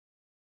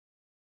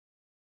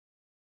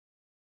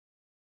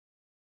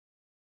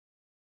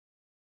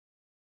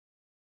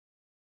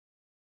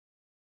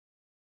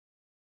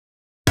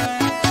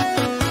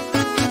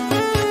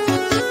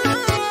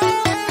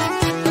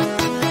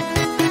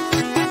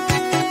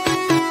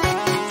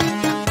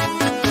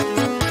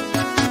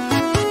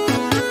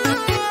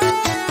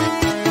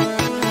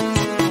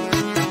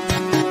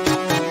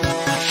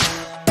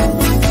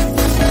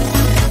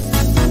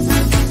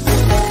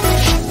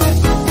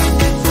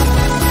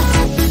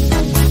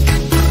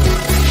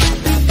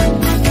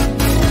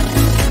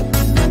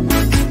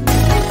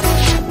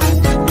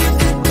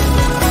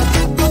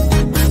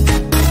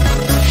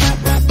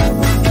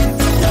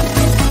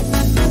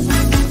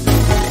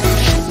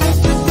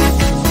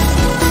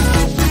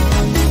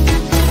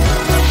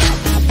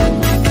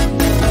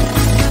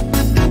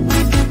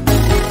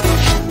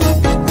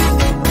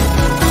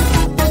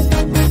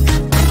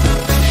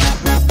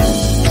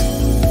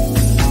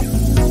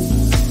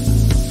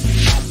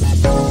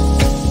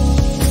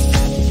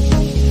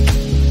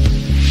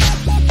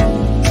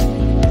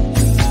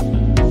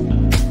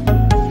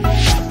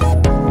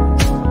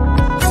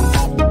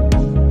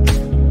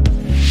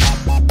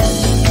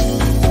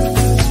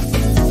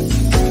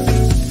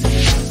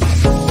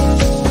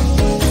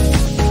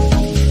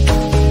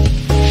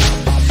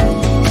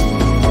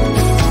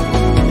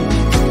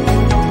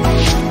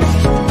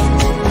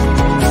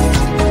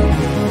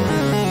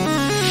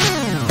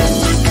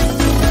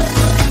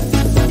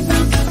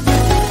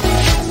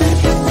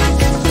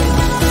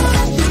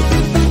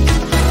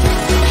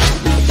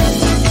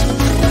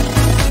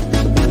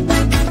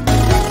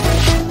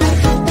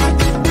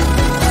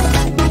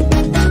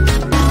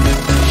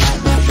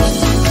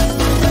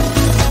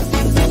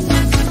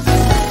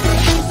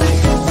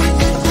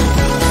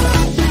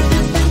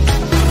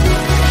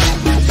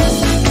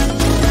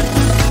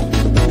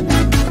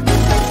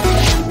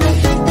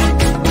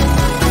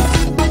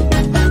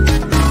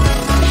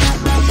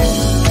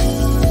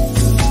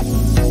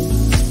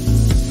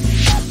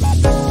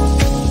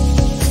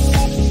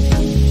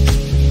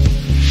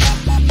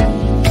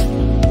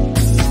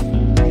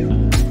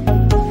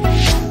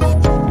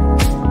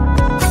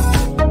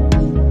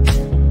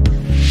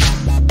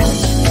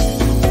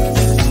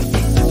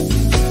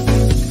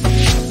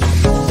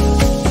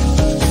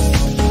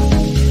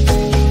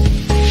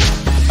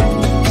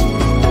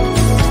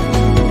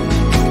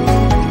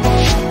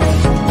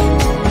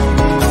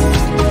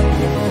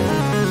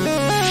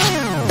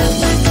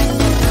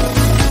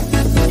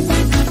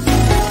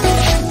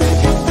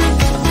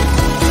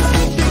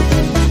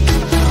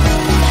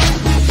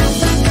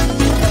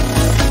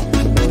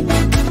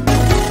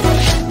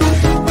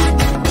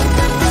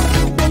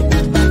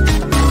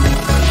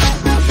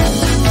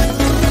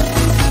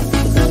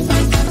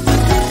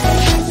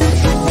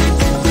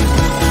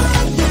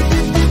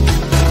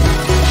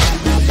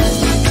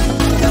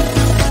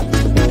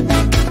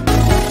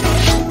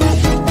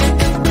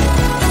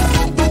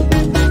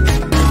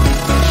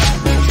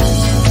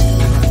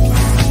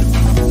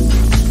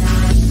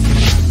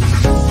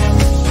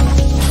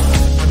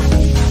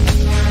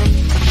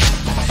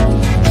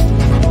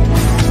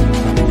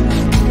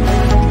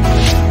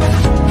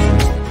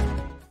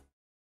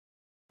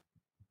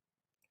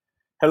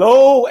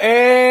Hello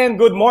and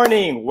good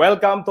morning.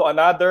 Welcome to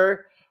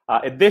another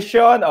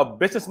edition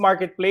of Business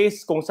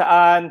Marketplace kung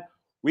saan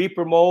we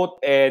promote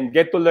and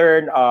get to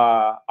learn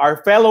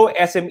our fellow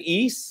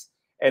SMEs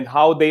and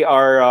how they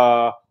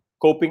are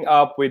coping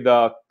up with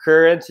the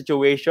current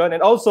situation.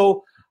 And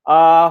also,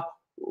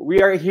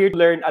 we are here to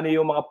learn ano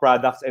yung mga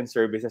products and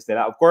services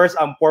nila. Of course,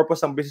 ang purpose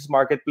ng Business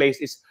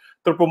Marketplace is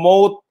to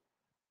promote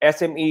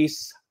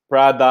SMEs,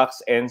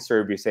 products, and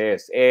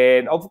services.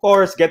 And of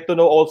course, get to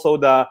know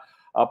also the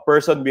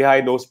person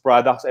behind those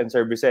products and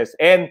services.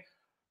 And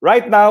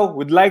right now,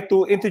 we'd like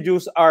to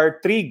introduce our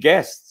three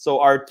guests.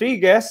 So our three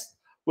guests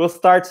will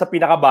start sa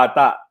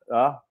pinakabata.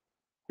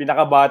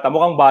 Pinakabata,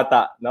 mukhang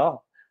bata.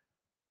 No?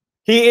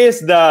 He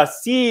is the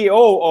CEO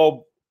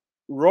of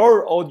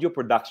Roar Audio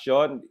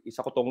Production.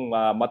 Isa ko tong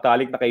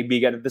matalik na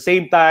kaibigan. At the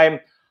same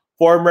time,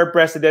 former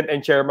president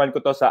and chairman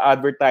ko to sa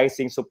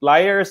Advertising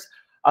Suppliers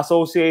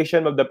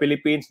Association of the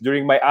Philippines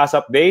during my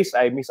ASAP days.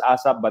 I miss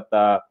ASAP, but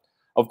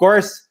of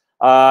course,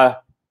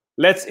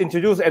 let's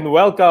introduce and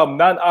welcome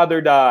none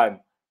other than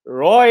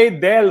Roy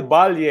Del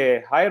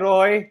Valle. Hi,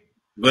 Roy.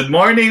 Good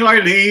morning,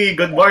 Arlie.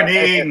 Good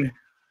morning.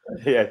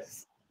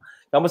 Yes.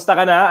 Kamusta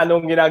ka na?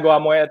 Anong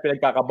ginagawa mo ngayon at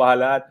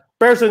pinagkakabahalan?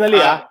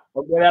 Personally,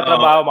 huwag mo na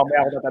trabaho, mamaya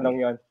ako tatanong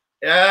yun.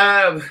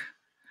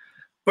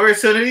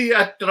 Personally,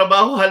 at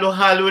trabaho,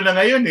 halo-halo na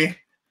ngayon eh.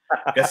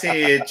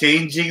 Kasi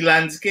changing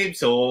landscape.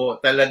 So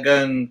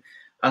talagang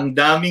ang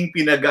daming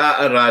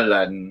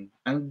pinag-aaralan.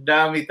 Ang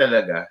dami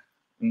talaga.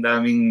 Ang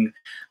daming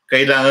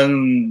kailangan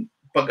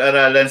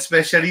pag-aralan.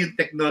 Especially yung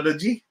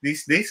technology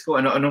these days. Kung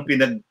ano-anong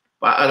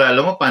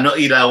pinag-aaralan mo. Paano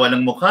ilawan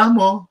ng mukha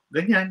mo.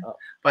 Ganyan.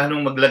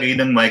 Paano maglagay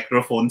ng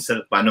microphone.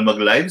 Paano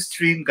mag-live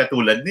stream.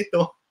 Katulad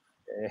nito.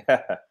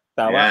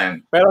 Tama.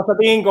 Yan. Pero sa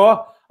tingin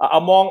ko,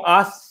 among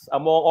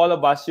all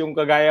of us, yung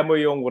kagaya mo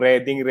yung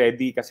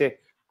ready. Kasi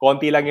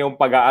konti lang yung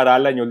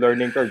pag-aaralan, yung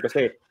learning curve.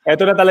 Kasi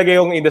eto na talaga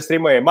yung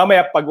industry mo eh.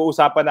 Mamaya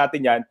pag-uusapan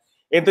natin yan.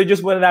 Introduce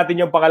muna natin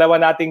yung pangalawa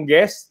nating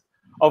guest.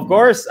 Of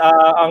course,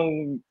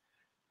 ang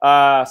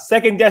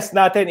second guest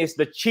natin is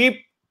the Chief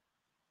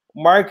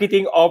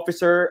Marketing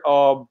Officer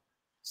of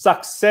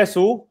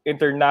Successu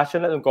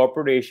International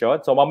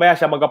Incorporation. So mamaya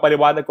siya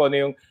magpapaliwanag ko ano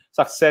yung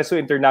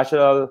Successu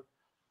International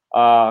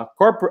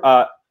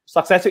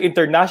Successu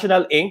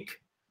International Inc.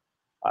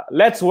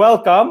 Let's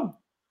welcome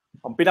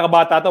ang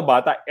pinakabata to,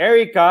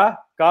 Erika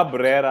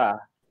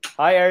Cabrera.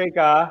 Hi,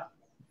 Erika.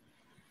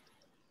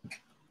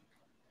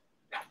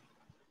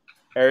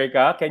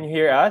 Erika, can you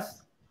hear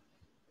us?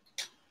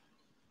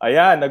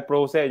 Ayan,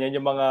 nag-process. Yan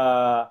yung mga...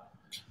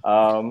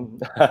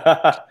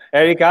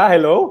 Erika,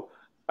 hello?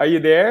 Are you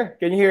there?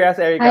 Can you hear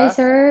us, Erika? Hi,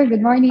 sir.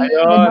 Good morning.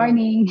 Ayun. Good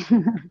morning.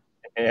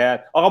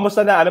 Ayan. O,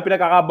 kamusta na? Ano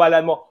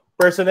pinagkakabalan mo?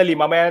 Personally,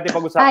 mamaya natin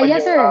pag-usapan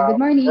yes, sir. Good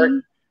morning.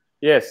 Work.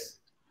 Yes.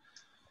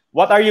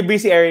 What are you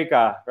busy,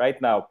 Erika, right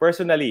now?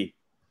 Personally?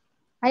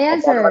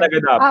 Ayan, sir.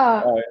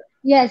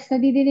 Yes,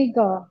 nadidinig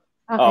ko.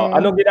 Okay.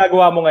 Anong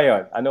ginagawa mo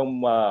ngayon?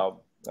 Anong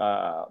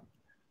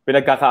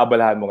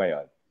pinagkakaabalahan mo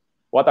ngayon?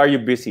 What are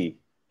you busy?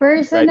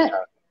 Personal.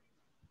 Right,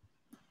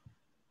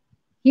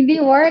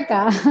 hindi work,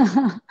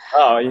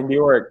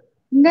 hindi work.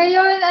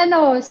 Ngayon,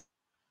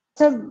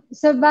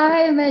 sa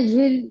bahay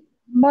medyo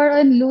more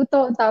on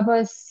luto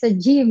tapos sa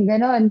gym,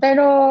 gano'n.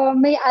 Pero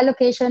may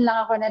allocation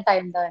lang ako na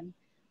time doon.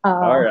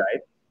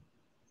 Alright.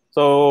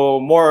 So,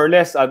 more or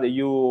less,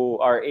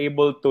 you are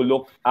able to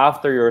look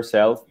after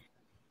yourself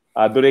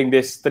during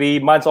this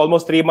 3 months.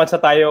 Almost 3 months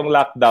na tayong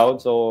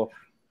lockdown. So,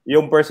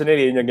 yung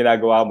personally, yun yung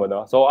ginagawa mo,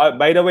 no? So,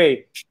 by the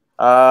way,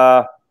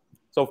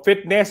 so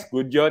fitness,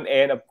 good yun.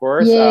 And of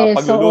course,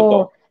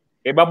 pagluluto.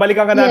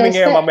 Babalikan ka namin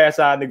ngayon mamaya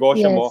sa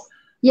negosyo mo.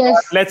 Yes.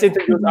 Let's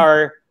introduce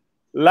our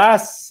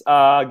last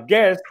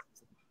guest.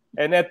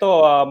 And ito,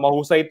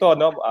 mahusay ito,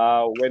 no?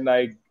 When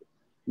I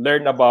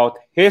learned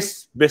about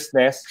his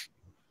business,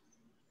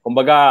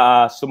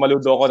 kumbaga,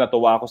 sumaludo ako,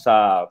 natuwa ako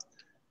sa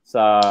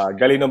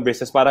galing ng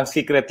business. Parang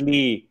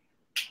secretly,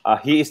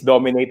 he is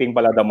dominating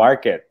pala the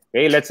market.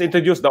 Okay, let's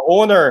introduce the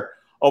owner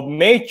of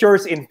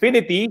Nature's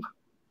Infinity.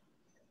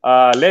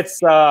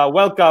 Let's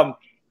welcome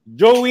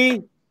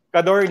Joie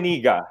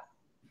Cadorniga.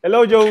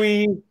 Hello,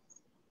 Joie.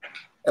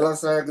 Hello,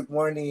 sir. Good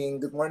morning.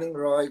 Good morning,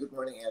 Roy. Good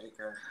morning,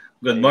 Erika.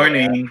 Good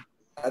morning.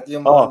 At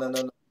yung mga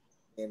nanonood,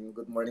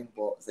 good morning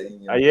po sa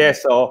inyo.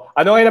 Yes. So,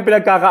 ano ngayon ang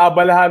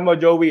pinagkakaabalahan mo,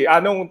 Joie?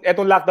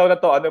 Etong lockdown na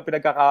to, ano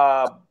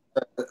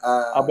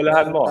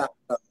pinagkakaabalahan mo?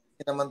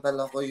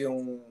 Sinamantala ko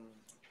yung,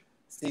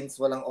 since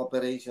walang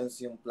operations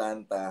yung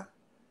planta,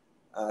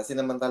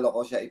 sinamantala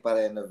ko siya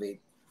ipa-renovate.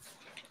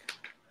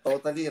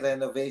 Totally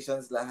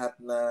renovations lahat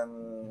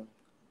ng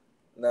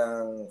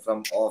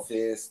from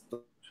office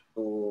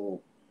to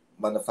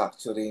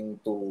manufacturing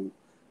to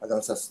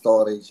hanggang sa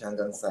storage,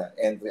 hanggang sa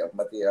entry of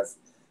materials.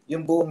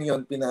 Yung buong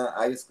yun,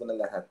 pinaayos ko na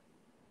lahat.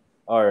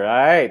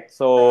 Alright.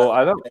 So,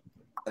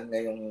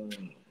 ngayong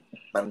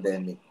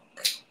pandemic.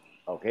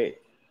 Okay.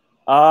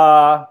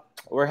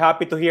 We're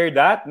happy to hear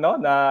that,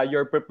 no? Na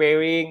you're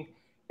preparing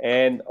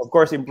and, of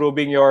course,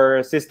 improving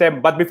your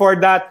system. But before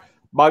that,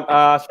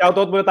 shout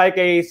out muna tayo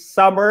kay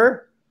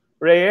Summer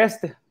Reyes.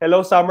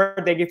 Hello, Summer.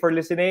 Thank you for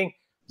listening.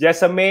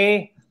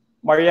 Jessame,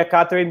 Maria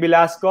Catherine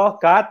Velasco,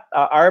 Kat,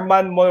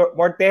 Arman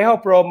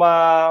Mortejo from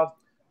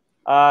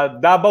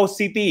Davao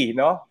City,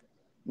 no?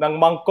 Ng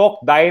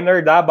Mangkok Diner,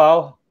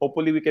 Davao.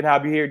 Hopefully we can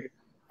have you here.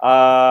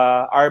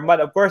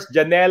 Arman, of course,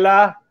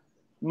 Janela,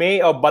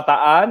 May of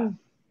Bataan,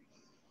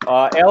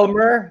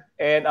 Elmer,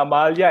 and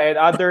Amalia,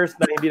 and others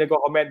na hindi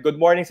nagko-comment. Good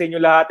morning sa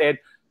inyo lahat, and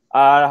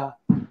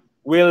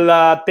we'll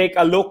take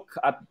a look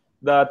at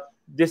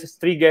these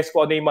three guests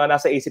kung ano yung mga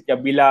nasa isip niya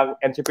bilang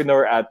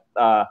entrepreneur at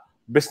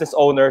business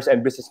owners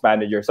and business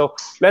managers. So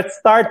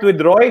let's start with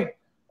Roy.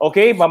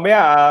 Okay,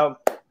 mamaya,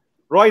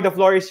 Roy, the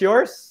floor is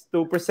yours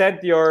to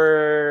present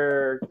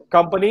your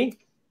company.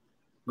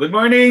 Good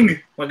morning!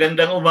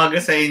 Magandang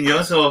umaga sa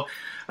inyo. So,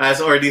 as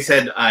already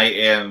said, I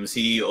am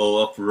CEO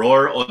of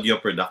Roar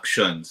Audio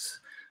Productions.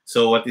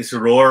 So, what is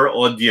Roar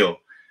Audio?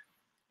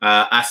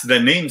 As the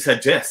name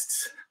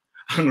suggests,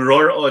 ang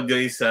Roar Audio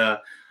is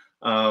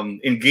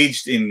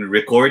engaged in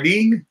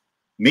recording,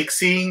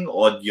 mixing,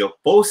 audio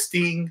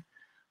posting,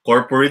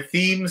 corporate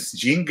themes,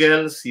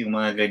 jingles, yung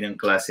mga ganyang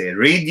klase,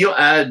 radio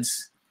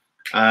ads,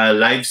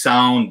 live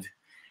sound,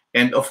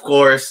 and of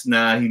course,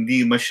 na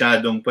hindi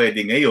masyadong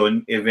pwede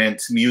ngayon,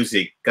 events,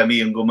 music. Kami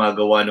yung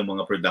gumagawa ng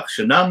mga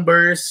production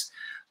numbers.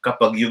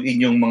 Kapag yung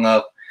inyong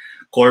mga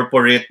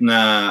corporate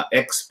na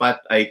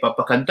expat ay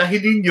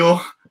papakantahin ninyo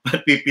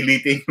at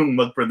pipilitin yung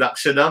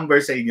mag-production number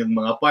sa inyong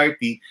mga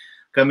party,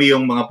 kami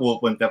yung mga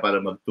pupunta para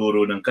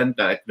magturo ng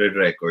kanta at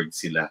record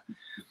sila.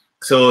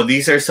 So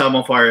these are some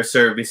of our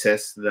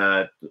services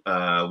that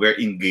we're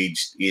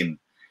engaged in.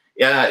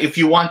 If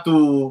you want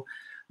to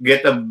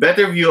get a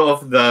better view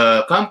of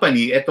the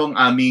company, itong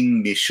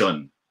aming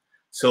mission.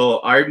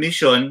 So our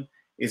mission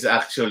is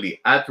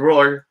actually at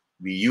Roar,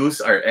 we use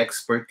our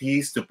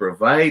expertise to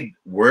provide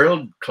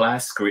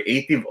world-class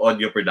creative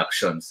audio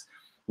productions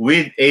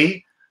with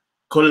a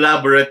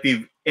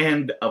collaborative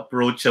and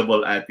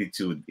approachable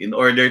attitude in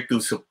order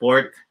to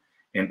support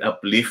and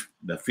uplift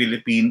the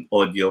Philippine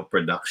audio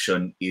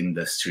production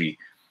industry.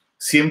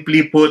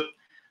 Simply put,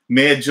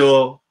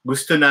 medyo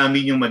gusto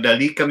namin yung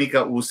madali kami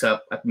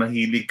kausap at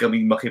mahilig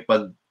kaming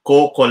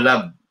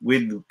makipag-co-collab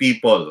with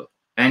people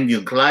and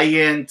yung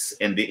clients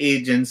and the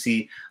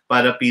agency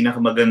para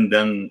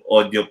pinakamagandang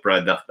audio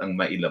product ang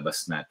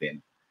mailabas natin.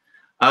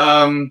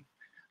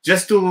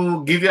 Just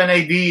to give you an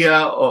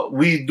idea,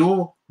 we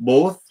do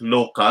both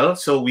local,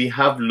 so we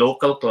have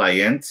local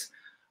clients.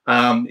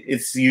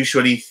 It's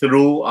usually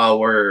through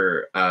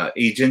our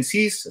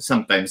agencies,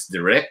 sometimes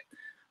direct.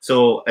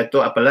 So ito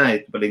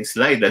pala yung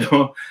slide,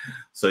 ano?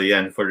 So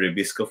yan, for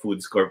Ribisco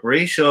Foods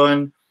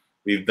Corporation,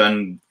 we've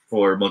done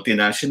for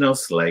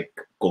multinationals like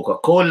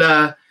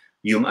Coca-Cola,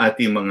 yung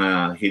ating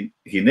mga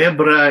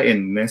Ginebra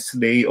and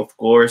Nestle, of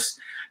course.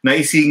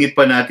 Naisingit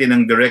pa natin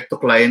ang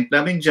direct-to-client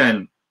namin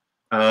dyan,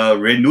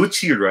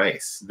 Renucci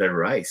Rice, the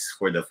rice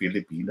for the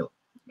Filipino.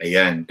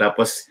 Ayan,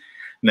 tapos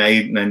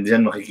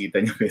nandyan makikita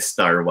nyo may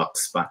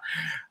Starbucks pa.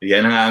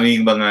 Yan ang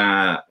aming mga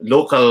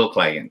local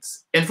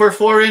clients. And for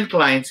foreign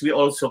clients, we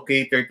also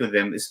cater to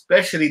them,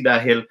 especially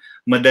dahil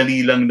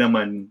madali lang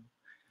naman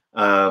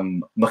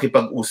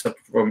makipag-usap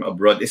from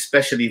abroad,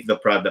 especially if the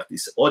product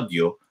is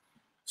audio.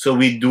 So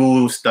we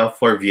do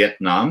stuff for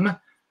Vietnam,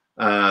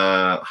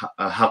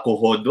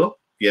 Hakuhodo,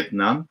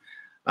 Vietnam.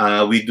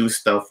 We do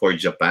stuff for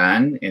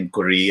Japan and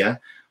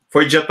Korea.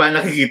 For Japan,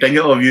 nakikita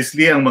nyo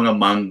obviously ang mga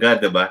manga,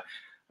 diba?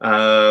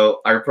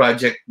 Our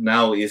project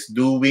now is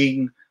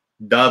doing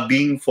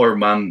dubbing for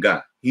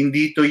manga.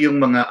 Hindi to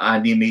yung mga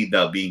anime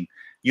dubbing.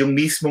 Yung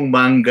mismong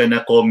manga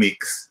na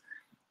comics,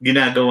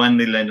 ginagawan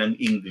nila ng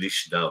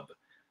English dub.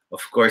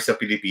 Of course, sa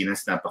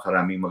Pilipinas,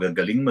 napakaraming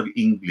magagaling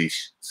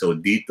mag-English. So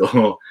dito,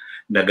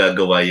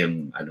 nagagawa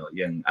yung,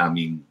 yung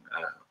aming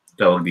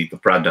tawag dito,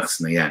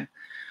 products na yan.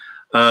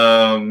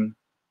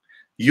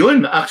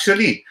 Yun,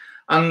 actually,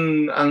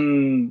 ang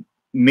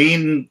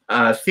main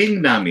thing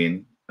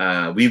namin,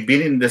 we've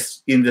been in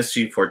this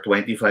industry for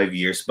 25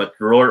 years, but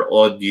Roar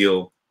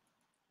Audio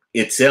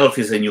itself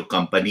is a new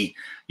company.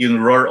 Yung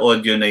Roar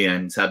Audio na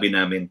yan, sabi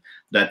namin,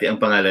 dati ang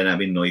pangalan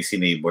namin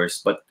Noisy Neighbors,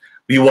 but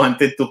we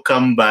wanted to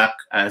come back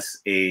as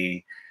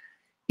a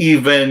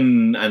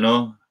even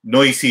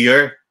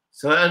noisier.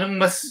 So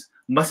anong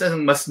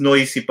mas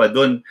noisy pa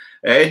doon?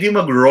 Di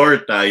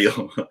mag-roar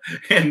tayo.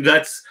 And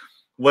that's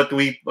what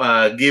we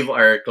give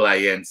our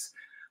clients.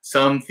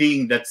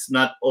 Something that's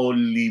not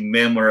only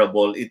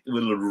memorable, it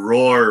will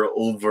roar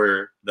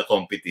over the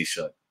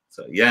competition.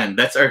 So yan,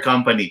 that's our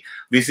company.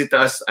 Visit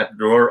us at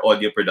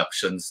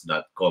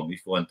roaraudioproductions.com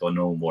if you want to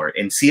know more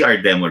and see our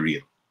demo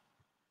reel.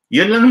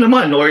 Yun lang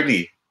naman,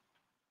 Orly.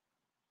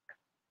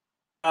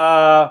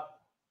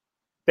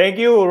 Thank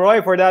you,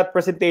 Roy, for that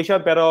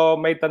presentation. Pero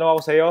may tanong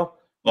ako sa iyo.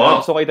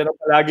 Gusto ko itanong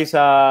palagi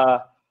sa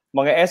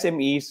mga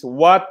SMEs,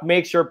 what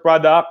makes your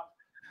product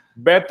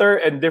better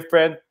and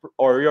different,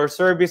 or your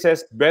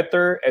services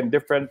better and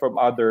different from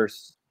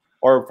others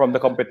or from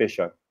the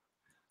competition?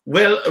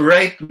 Well,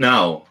 right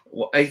now,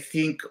 I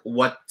think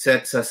what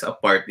sets us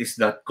apart is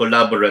that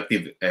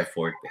collaborative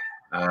effort.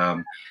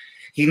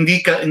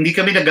 hindi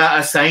kami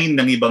nag-a-assign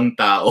ng ibang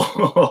tao.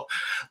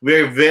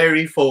 We're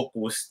very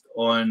focused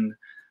on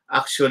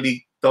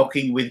actually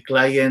talking with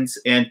clients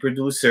and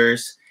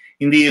producers.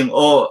 Hindi yung,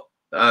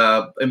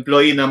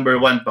 employee number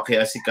 1,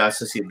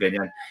 pakiasikaso si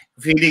ganyan.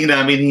 Feeling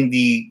namin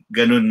hindi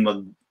ganun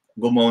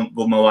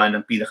gumawa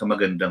ng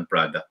pinakamagandang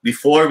product.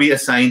 Before we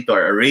assign to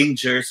our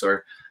arrangers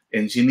or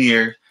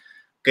engineer,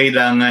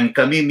 kailangan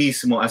kami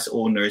mismo as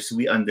owners,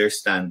 we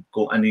understand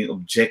kung ano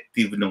yung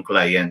objective ng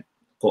client,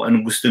 kung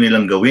anong gusto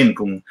nilang gawin,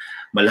 kung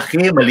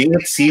malaki,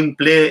 maliit,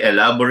 simple,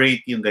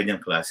 elaborate, yung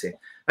ganyang klase.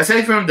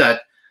 Aside from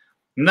that,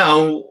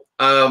 now,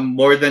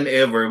 more than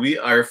ever, we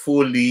are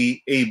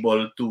fully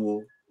able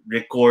to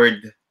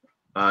record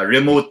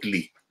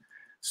remotely.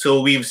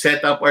 So we've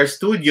set up our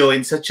studio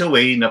in such a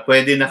way na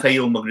pwede na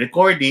kayong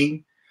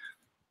mag-recording,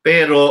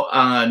 pero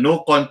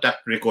no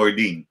contact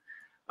recording.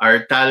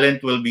 Our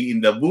talent will be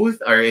in the booth,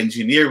 our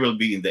engineer will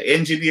be in the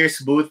engineer's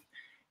booth,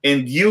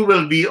 and you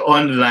will be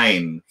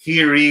online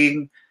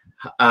hearing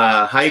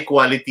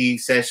high-quality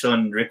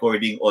session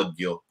recording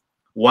audio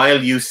while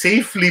you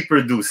safely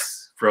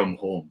produce from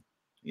home.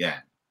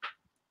 Yeah.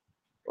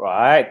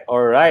 Right.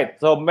 All right.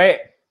 So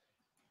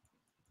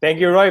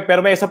thank you, Roy. Pero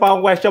may isa pa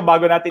akong question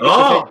bago natin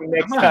i-present yung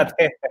next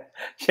natin.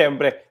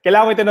 Siyempre.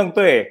 Kailangan ko itanong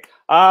to eh.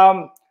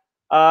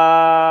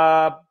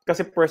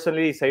 Kasi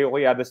personally, sa'yo,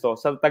 Kuya Adas to.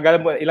 Sa tagal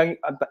mo,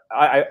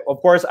 of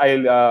course,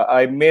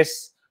 I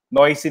miss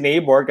Noisy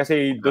Neighbor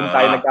kasi doon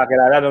tayo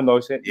nagkakilala, no?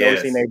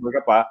 Noisy Neighbor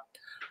ka pa.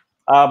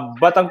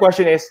 But ang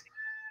question is,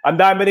 ang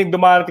dami rin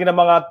dumarating ng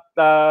mga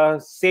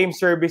same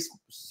service,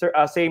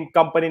 same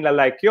company na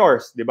like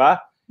yours, di ba?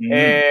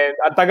 And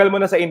ang tagal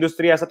mo na sa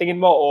industriya, sa tingin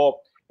mo,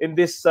 in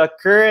this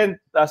current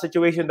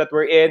situation that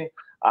we're in,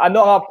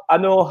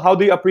 how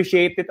do you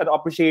appreciate it? Ano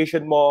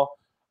appreciation mo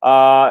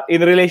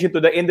in relation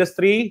to the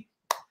industry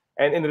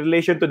and in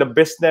relation to the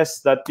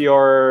business that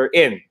you're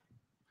in?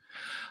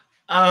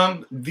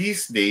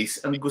 These days,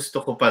 ang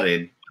gusto ko pa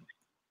rin,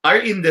 our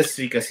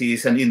industry kasi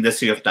is an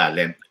industry of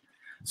talent.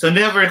 So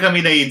never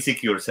kami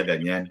na-insecure sa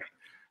ganyan.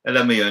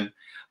 Alam mo yun?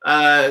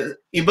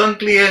 Ibang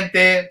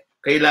kliyente,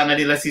 kailangan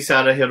nila si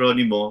Sarah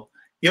Geronimo.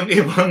 Yung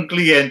ibang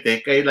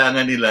kliyente,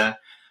 kailangan nila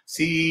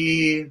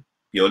si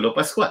Piolo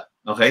Pascual.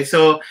 Okay?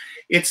 So,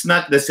 it's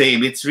not the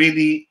same. It's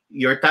really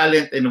your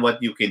talent and what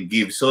you can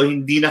give. So,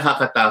 hindi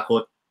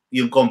nakakatakot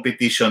yung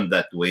competition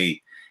that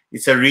way.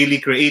 It's a really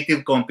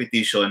creative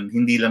competition,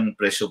 hindi lang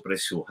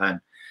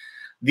presyo-presyuhan.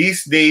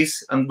 These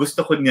days, ang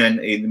gusto ko niyan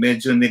ay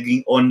medyo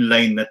naging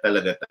online na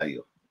talaga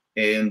tayo.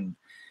 And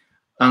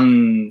ang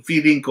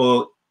feeling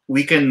ko,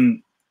 we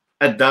can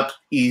adapt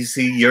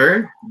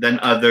easier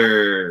than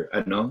other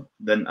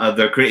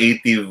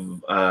creative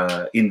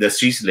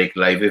industries like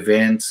live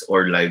events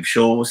or live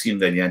shows, yung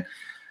ganyan.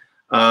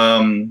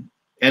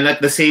 And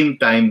at the same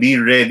time,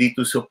 be ready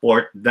to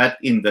support that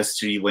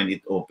industry when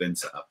it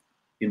opens up.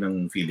 Yun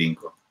ang feeling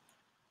ko.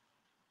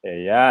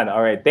 Ayan.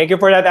 All right. Thank you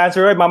for that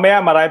answer, Roy.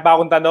 Mamaya, marami pa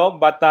akong tanong.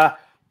 But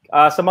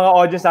sa mga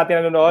audience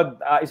natin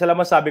nanonood, isa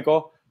lang masabi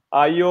ko,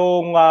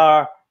 yung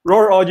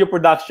Roar Audio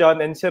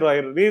Production and si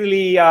Roy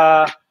really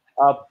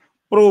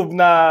prove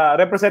na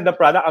represent the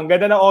product. Ang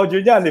ganda ng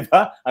audio niyan, di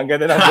ba? Ang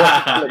ganda ng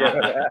boses talaga.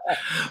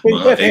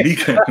 Mga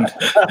kaibigan.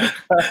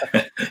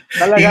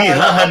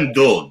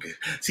 Inihahandog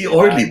si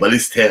Orly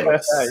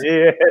Ballesteros.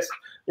 Yes.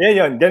 Yan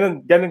yun.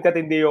 Ganun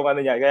katindi yung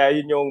ano niya. Kaya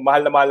yun yung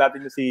mahal na mahal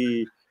natin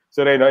si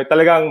Reno.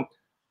 Talagang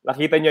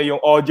nakita niyo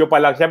yung audio pa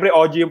lang. Siyempre,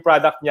 audio yung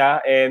product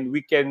niya and we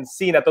can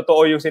see na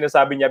totoo yung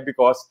sinasabi niya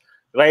because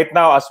right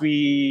now, as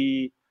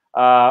we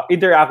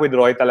interact with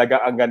Roy,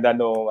 talaga ang ganda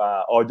ng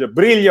audio.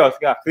 Brilliant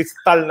nga,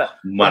 crystal na.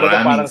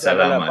 Maraming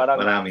salamat.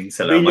 Maraming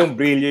salamat.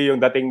 Brilyo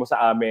yung dating mo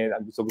sa amin.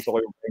 Ang gusto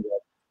ko yung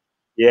brilliant.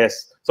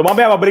 Yes. So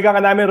mamaya, mabalikan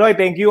ka namin, Roy.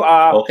 Thank you.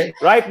 Okay.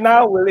 Right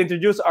now, we'll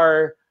introduce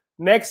our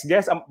next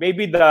guest.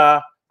 Maybe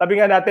sabi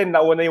nga natin,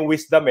 nauna yung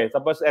wisdom eh.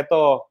 Tapos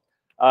ito,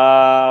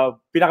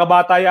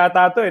 pinakabata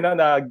yata ito no,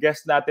 na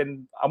guest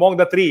natin among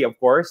the three, of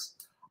course.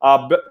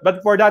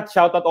 But for that,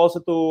 shout out also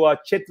to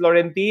Chit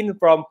Laurentine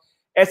from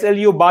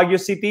SLU Baguio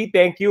City.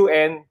 Thank you.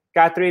 And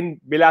Catherine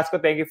Velasco,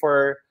 thank you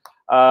for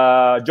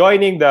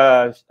joining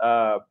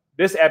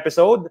this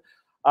episode.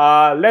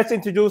 Let's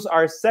introduce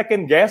our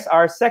second guest.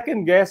 Our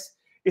second guest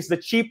is the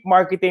Chief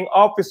Marketing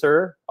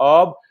Officer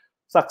of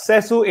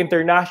Successu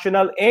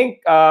International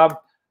Inc.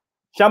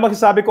 Siya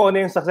magsasabi ko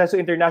ano yung Successu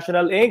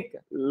International Inc.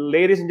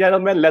 Ladies and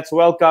gentlemen, let's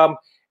welcome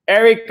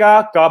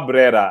Erika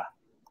Cabrera.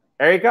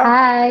 Erika?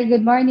 Hi,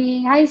 good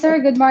morning. Hi, sir.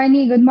 Good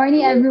morning. Good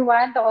morning,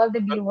 everyone, to all the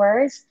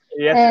viewers.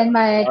 Yes. And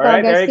my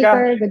co-guest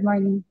speaker, good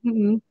morning.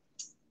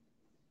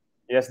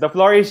 Yes, the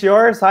floor is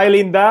yours. Hi,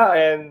 Linda.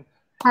 And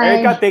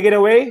hi. Erika, take it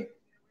away.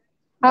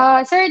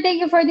 Sir, thank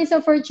you for this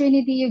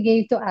opportunity you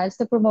gave to us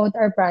to promote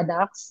our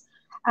products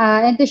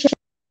and to share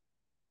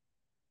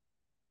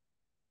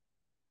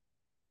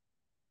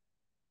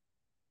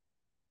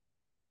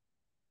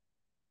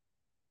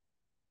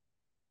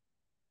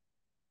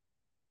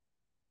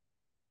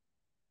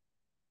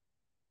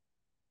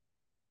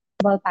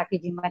about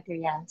packaging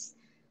materials.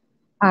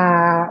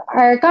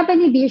 Our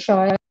company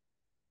vision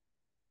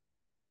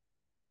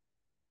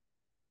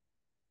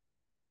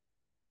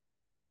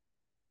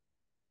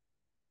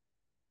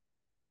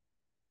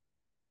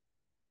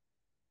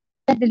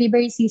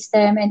delivery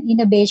system and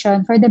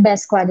innovation for the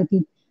best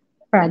quality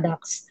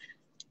products.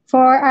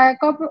 For our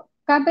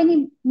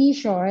company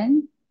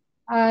mission,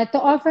 to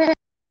offer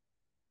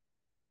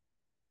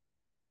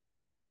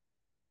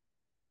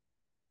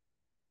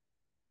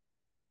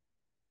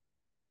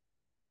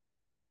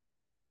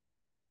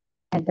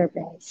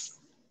enterprise.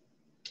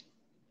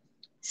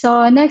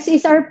 So next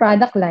is our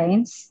product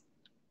lines.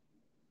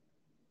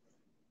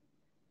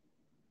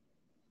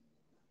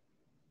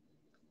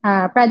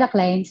 Product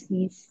lines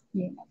is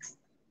next.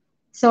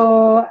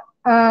 So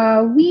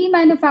we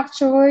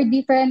manufacture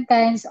different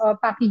kinds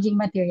of packaging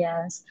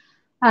materials.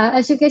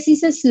 As you can see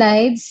sa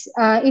slides,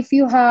 if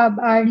you have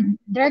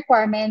the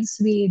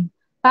requirements with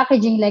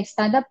packaging like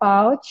stand-up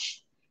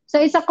pouch, so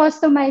it's a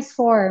customized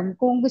form.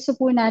 Kung gusto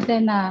po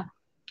natin na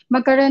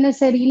magkaroon ng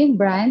sariling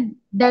brand,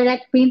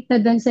 direct print na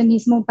doon sa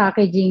mismong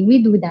packaging,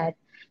 we do that.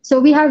 So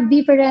we have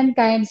different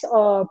kinds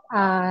of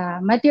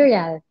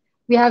material.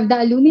 We have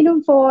the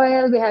aluminum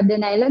foil, we have the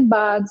nylon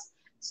bags.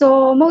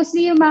 So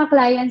mostly yung mga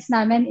clients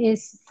namin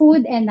is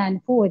food and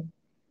non-food.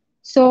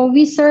 So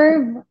we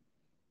serve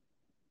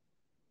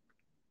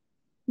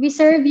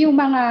yung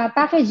mga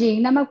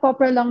packaging na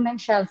magpo-prolong ng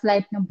shelf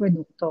life ng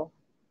produkto.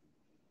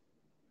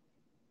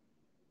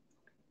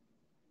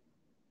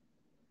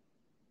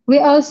 We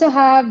also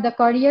have the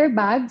courier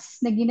bags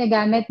na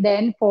ginagamit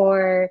din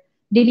for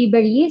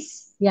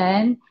deliveries,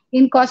 yan,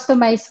 in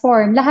customized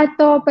form. Lahat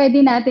to pwede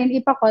natin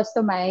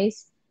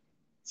ipa-customize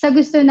sa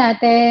gusto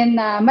natin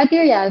na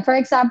material. For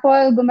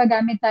example,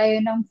 gumagamit tayo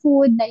ng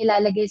food na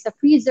ilalagay sa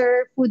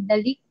freezer, food na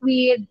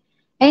liquid,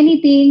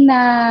 anything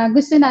na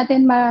gusto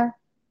natin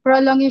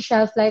ma-prolong yung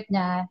shelf life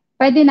niya,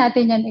 pwede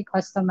natin yan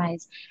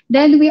i-customize.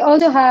 Then we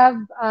also have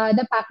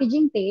the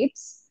packaging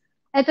tapes.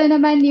 Ito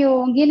naman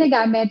yung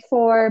ginagamit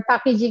for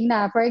packaging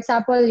na. For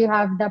example, you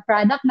have the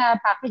product na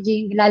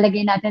packaging,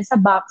 ilalagay natin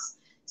sa box.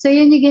 So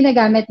yun yung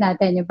ginagamit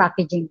natin, yung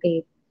packaging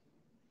tape.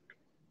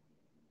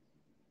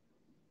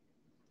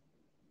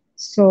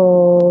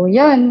 So,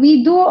 yun.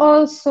 We do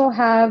also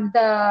have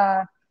the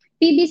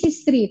PVC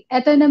strip.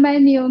 Ito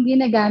naman yung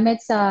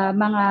ginagamit sa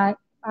mga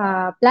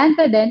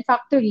planta din,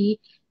 factory,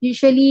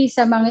 usually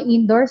sa mga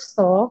indoors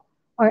to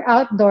or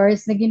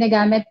outdoors na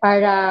ginagamit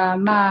para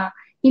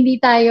hindi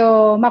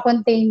tayo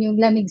ma-contain yung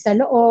lamig sa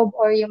loob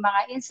or yung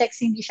mga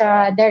insects hindi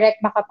siya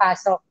direct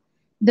makapasok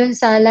dun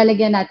sa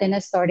lalagyan natin na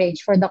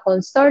storage. For the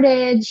cold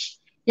storage,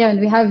 yun,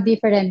 we have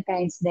different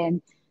kinds din.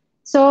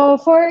 So,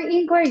 for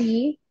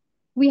inquiry,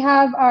 we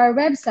have our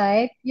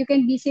website. You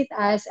can visit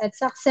us at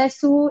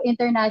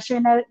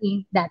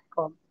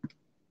successuinternationalinc.com.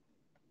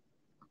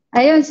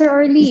 Ayun, Sir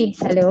Orly.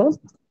 Hello.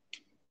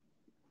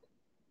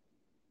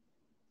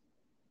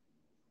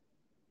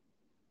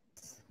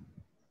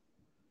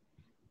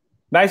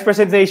 Nice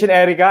presentation,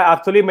 Erika.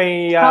 Actually,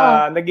 may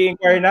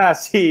nag-i-inquire na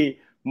si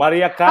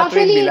Maria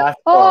Catherine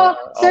Velasco.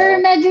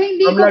 Sir, medyo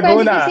hindi ko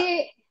pwede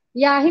kasi,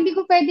 hindi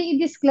ko pwede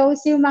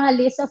i-disclose yung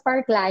mga list of our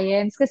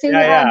clients kasi we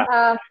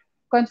have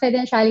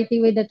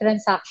confidentiality with the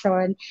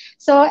transaction.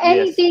 So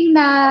anything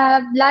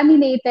na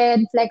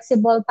laminated,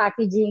 flexible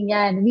packaging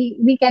yan,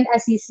 we can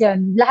assist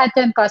yun. Lahat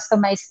yun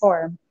customized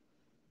form.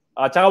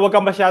 Tsaka huwag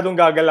kang masyadong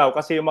gagalaw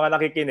kasi yung mga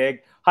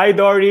nakikinig. Hi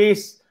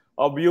Doris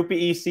of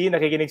UPEC,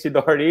 nakikinig si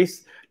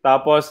Doris.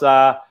 Tapos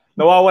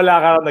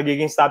nawawala ka,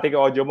 nagiging static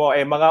audio mo.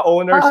 Mga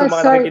owners yung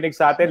mga nakikinig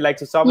sa atin like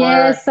si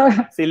Summer,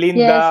 si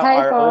Linda,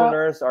 our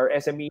owners, our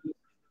SME.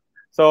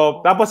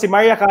 So tapos si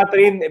Maria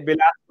Catherine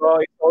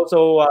Velasco is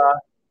also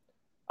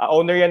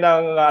owner yan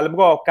ng, alam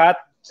ko, Kat,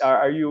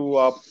 are you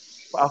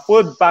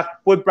food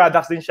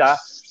products din siya.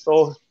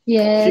 So, she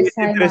is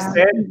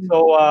interested.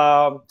 So,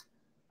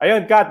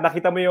 ayun, Kat,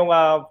 nakita mo yung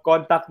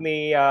contact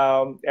ni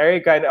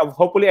Erika. And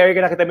hopefully,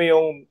 Erika, nakita mo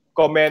yung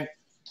comment.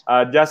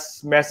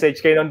 Just message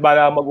kayo nun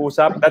para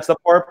mag-usap. That's the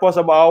purpose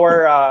of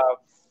our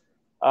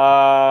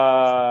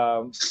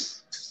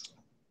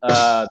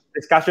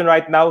discussion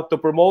right now, to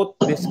promote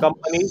these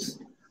companies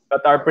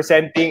that are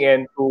presenting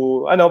and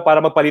to, para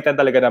magpalitan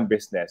talaga ng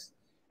business.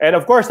 And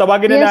of course,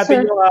 tawagin na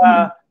natin yung,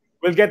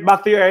 we'll get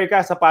back to you,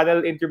 Erika, sa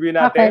panel interview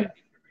natin.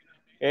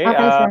 Okay,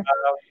 sir.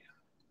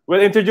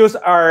 We'll introduce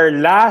our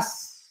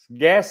last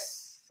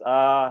guest.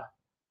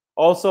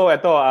 Also,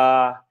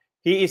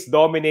 he is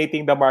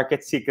dominating the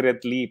market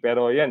secretly.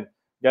 Pero yan,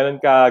 ganun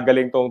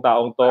kagaling tong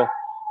taong to.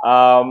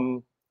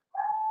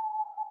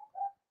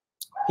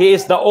 He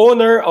is the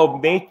owner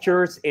of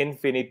Nature's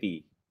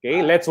Infinity.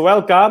 Okay, let's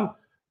welcome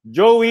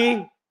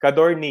Joie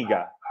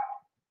Cadorniga.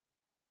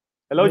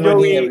 Hello,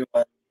 Joie.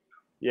 Everyone.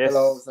 Yes.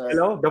 Hello, sir.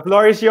 Hello. The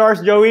floor is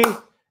yours, Joie.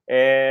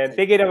 And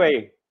take it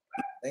away.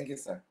 Thank you,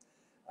 sir.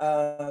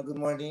 Good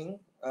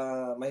morning.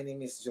 My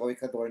name is Joie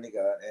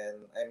Cadorniga,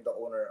 and I'm the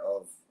owner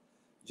of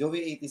Joie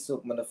 80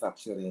 Soap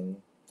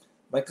Manufacturing.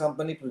 My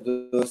company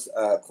produces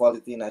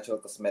quality natural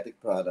cosmetic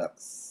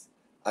products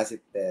as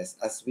it best,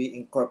 as we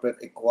incorporate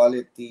a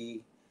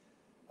quality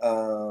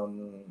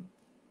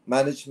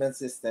management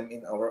system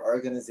in our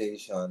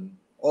organization.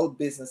 All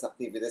business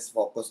activities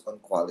focus on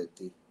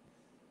quality.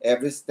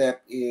 Every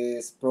step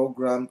is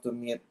programmed to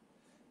meet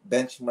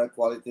benchmark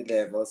quality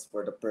levels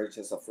for the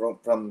purchase of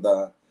from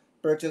the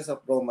purchase of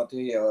raw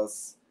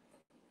materials,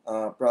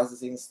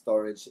 processing,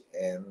 storage,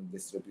 and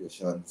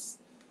distributions.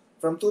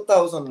 From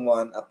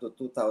 2001 up to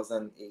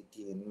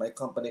 2018, my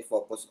company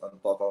focused on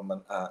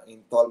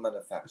in toll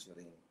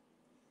manufacturing.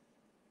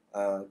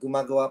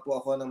 Gumagawa po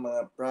ako ng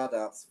mga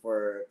products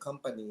for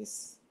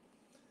companies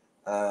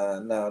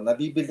na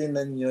nabibili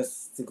na ninyo,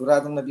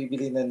 siguradong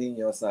nabibili na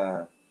ninyo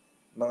sa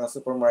mga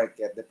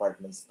supermarket,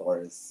 department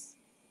stores.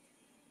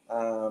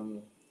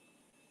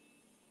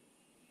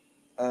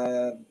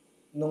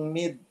 Nung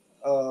mid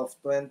of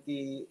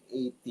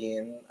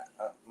 2018,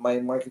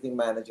 my marketing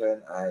manager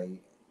and I,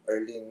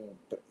 Erling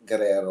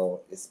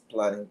Guerrero, is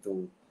planning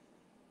to,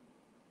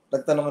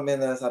 nagtanong kami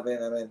na sabi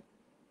namin,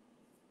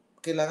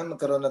 kailangan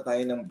magkaroon na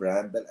tayo ng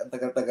brand dahil ang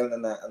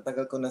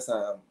tagal ko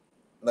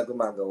na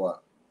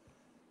gumagawa.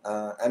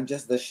 I'm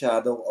just the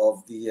shadow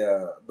of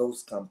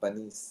those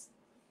companies.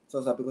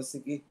 So sabi ko,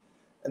 sige.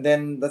 And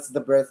then that's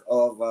the birth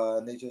of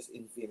Nature's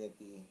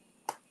Infinity.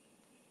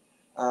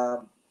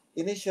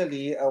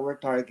 Initially, our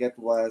target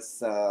was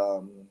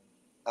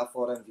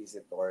foreign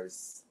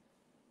visitors.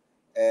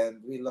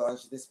 And we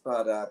launched this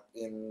product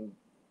in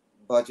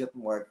Budget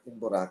Mart in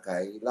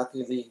Boracay.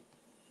 Luckily,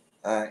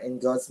 in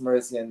God's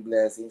mercy and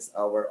blessings,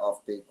 our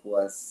offtake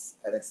was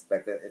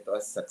unexpected. It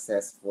was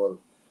successful.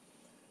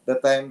 The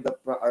time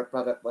our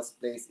product was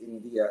placed in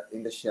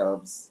the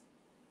shelves,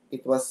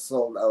 it was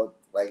sold out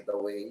right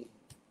away.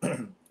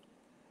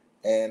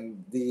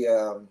 And the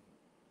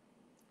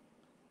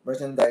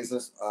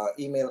merchandisers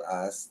email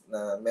us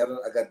na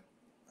meron agad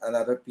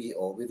another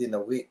PO within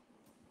a week.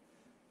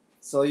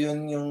 So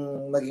yun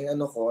yung naging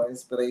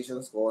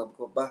inspirations ko.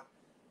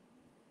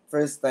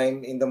 First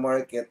time in the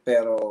market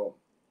pero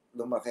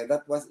lumaki.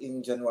 That was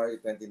in January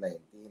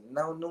 2019.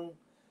 Now, nung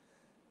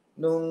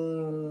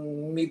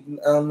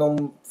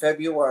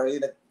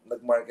February,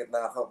 nag-market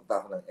na ako. Punta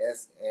ako ng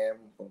SM,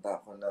 punta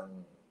ako ng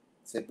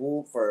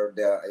Cebu for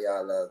the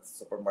Ayala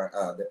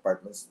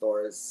department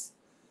stores.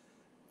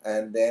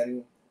 And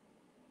then,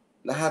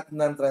 lahat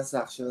ng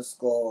transactions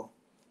ko,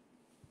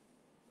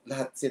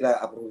 lahat sila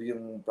approve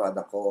yung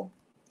product ko.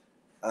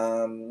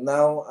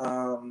 Now,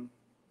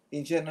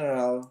 in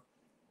general,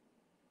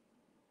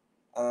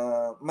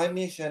 my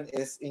mission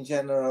is, in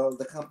general,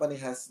 the company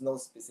has no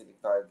specific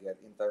target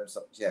in terms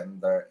of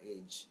gender,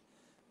 age,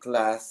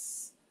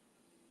 class,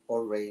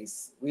 or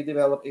race. We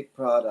develop a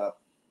product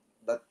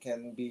that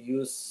can be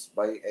used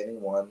by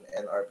anyone,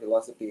 and our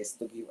philosophy is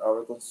to give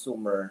our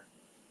consumer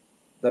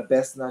the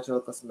best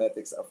natural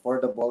cosmetics,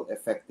 affordable,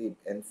 effective,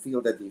 and feel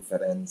the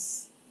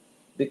difference.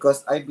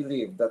 Because I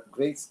believe that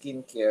great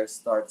skincare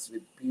starts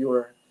with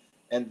pure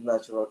and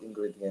natural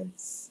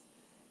ingredients.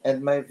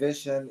 And my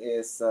vision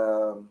is,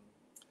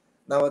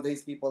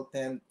 nowadays, people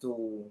tend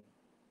to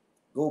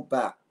go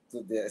back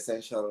to the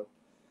essential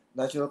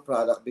natural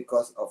product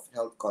because of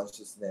health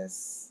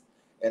consciousness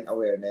and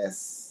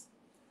awareness.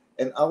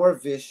 And our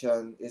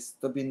vision is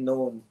to be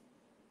known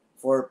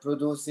for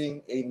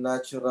producing a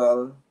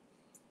natural,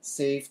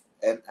 safe,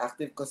 and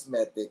active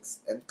cosmetics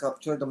and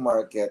capture the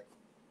market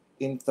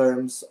in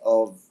terms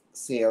of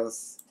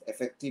sales,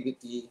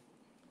 effectivity,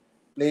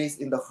 placed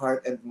in the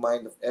heart and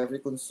mind of every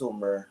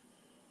consumer.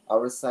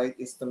 Our site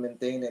is to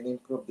maintain and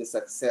improve the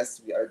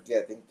success we are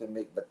getting to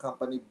make the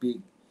company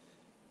big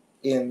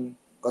in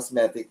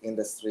cosmetic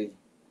industry.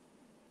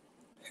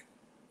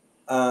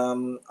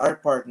 Our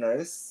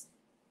partners,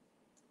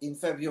 in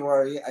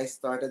February, I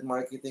started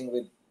marketing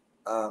with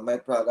my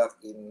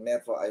product in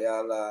Metro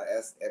Ayala,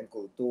 SM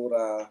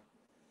Cultura.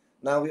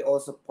 Now we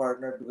also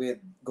partnered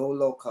with Go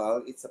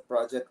Local. It's a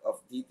project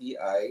of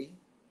DTI,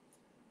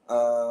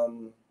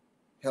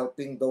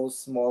 helping those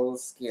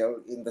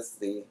small-scale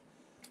industry.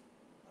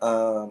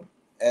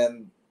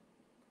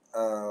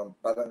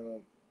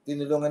 Parang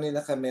tinulungan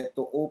nila kami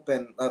to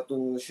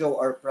to show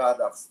our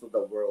products to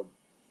the world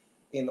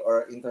in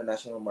our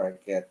international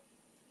market.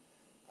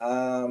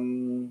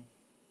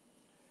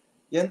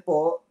 Yan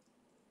po,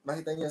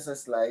 makita niyo sa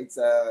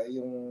slides,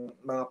 yung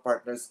mga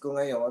partners ko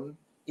ngayon.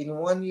 In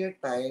 1 year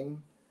time,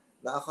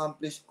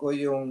 na-accomplish ko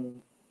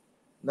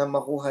na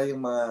makuha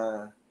yung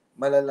mga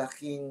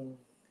malalaking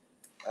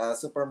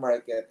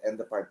supermarket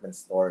and department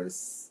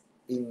stores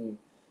in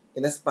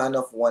a span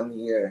of 1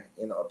 year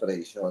in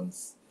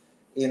operations.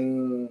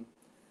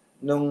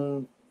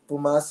 Nung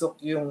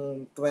pumasok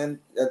yung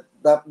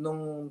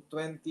nung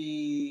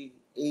 2019,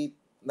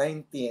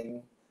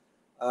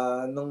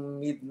 nung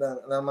mid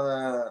na mga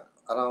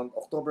around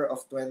October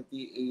of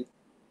 2019,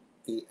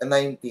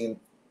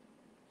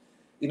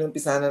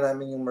 inumpisa na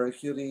namin yung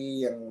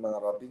Mercury, yung mga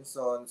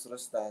Robinsons,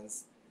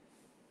 Rostans.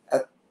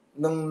 At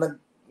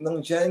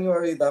nung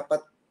January,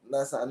 dapat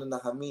nasa na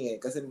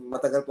kami kasi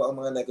matagal po ang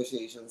mga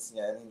negotiations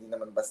niyan, hindi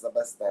naman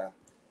basta-basta.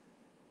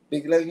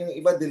 Biglang yung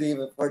iba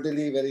for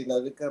delivery na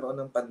nagkaroon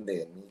ng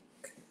pandemic.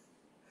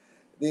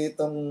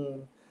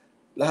 Ditong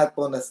lahat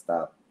po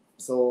na-stop.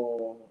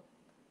 So,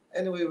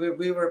 anyway,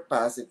 we were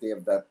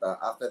positive that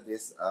after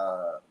this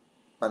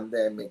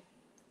pandemic,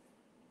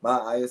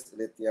 maayos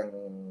ulit yung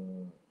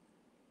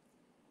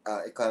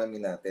economy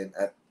natin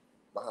at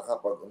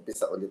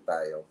makakapag-umpisa ulit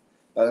tayo.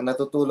 Parang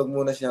natutulog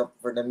muna siya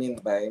for the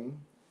meantime.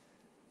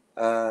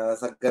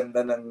 Sa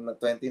ganda ng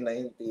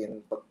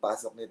 2019,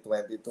 pagpasok ni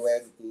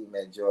 2020,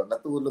 medyo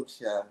natulog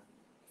siya.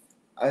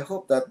 I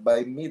hope that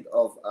by mid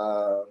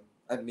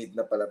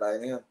na pala tayo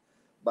ngayon,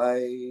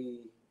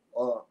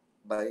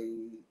 by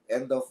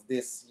end of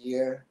this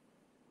year,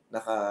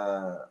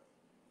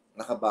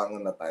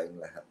 nakabangon na tayong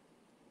lahat.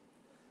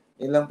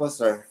 Yun lang po,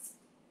 sir.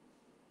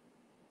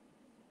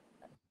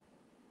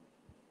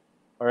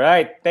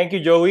 Alright, thank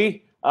you,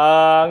 Joey.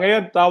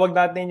 Ngayon,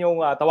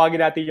 tawagin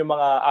natin yung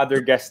mga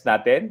other guests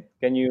natin.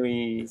 Can you...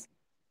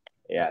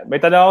 Yeah. May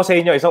tanong ako sa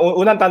inyo.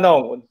 Unang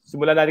tanong,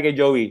 simulan natin kay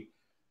Joey.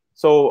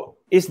 So,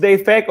 is the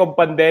effect of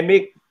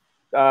pandemic,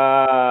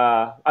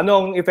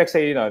 anong effect sa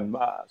inyo nun?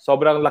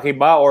 Sobrang laki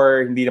ba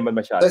or hindi naman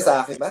masyado?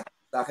 Sa akin ba?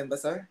 Sa akin ba,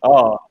 sir?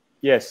 Oo,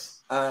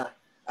 yes.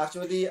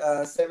 Actually,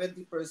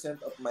 70%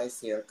 of my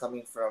sale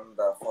coming from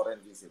the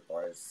foreign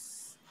visitors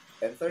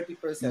and 30%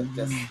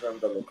 just from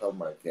the local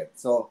market.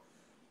 So,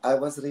 I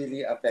was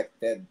really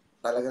affected.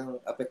 Talagang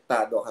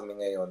apektado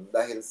kami ngayon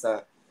dahil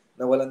sa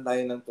nawalan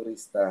tayo ng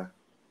turista.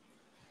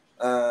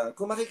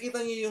 Kung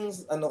makikita niyo yung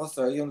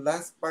sir, yung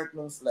last part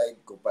ng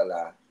slide ko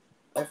pala,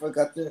 I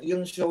forgot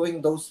yung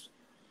showing those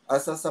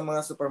sa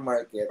mga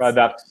supermarkets.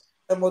 Products.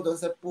 Alam mo doon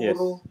sa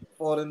puro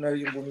foreigner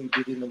yung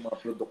bumibili ng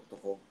mga produkto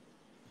ko.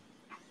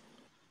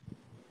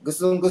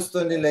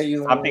 Gustong-gusto nila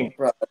yung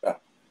product.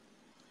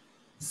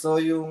 So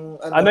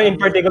yung ano in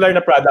particular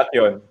na product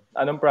 'yon?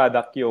 Anong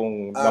product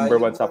yung number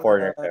one sa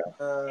foreigner?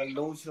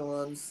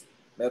 Lotions,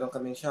 meron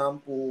kaming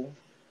shampoo,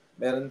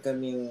 meron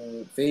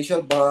kaming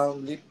facial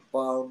balm, lip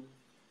balm.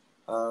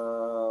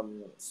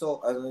 So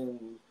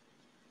hindi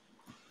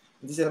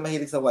sila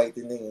mahilig sa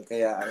whitening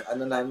kaya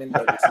ang namin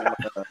daw is yung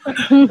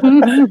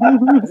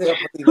kasi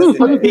kapatid na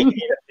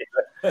sila.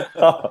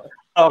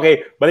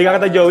 Okay,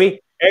 balikan kita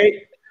Joey.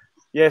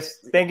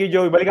 Yes, thank you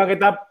Joey. Balikan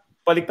kita.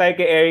 Balik tayo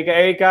kay Erika.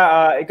 Erika,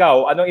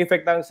 ikaw, anong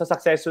effect sa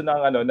Successu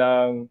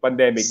ng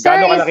pandemic? Sir,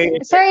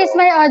 is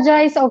my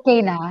audio is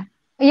okay na?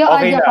 Yung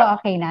okay audio na. Ko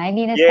okay na?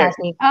 Hindi na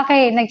static?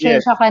 Okay,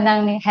 nag-change ako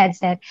ng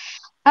headset.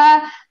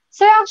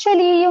 Sir,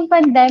 actually, yung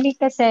pandemic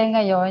kasi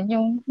ngayon,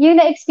 yung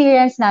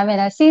na-experience namin,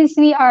 since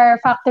we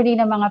are factory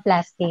ng mga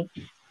plastic,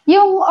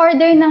 yung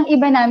order ng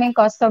iba naming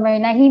customer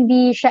na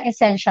hindi siya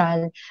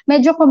essential,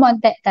 medyo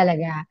kumonte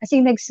talaga.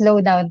 Kasi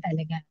nag-slow down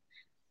talaga.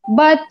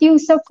 But yung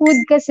sa food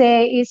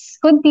kasi is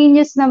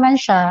continuous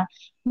naman siya.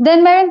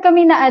 Then meron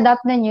kami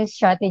na-adapt na new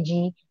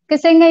strategy.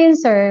 Kasi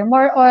ngayon sir,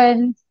 more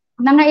on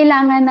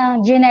nangailangan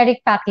ng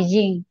generic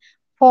packaging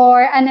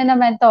for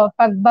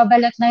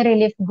pagbabalot ng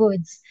relief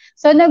goods.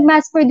 So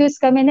nag-mass produce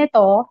kami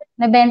nito,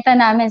 nabenta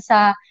namin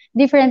sa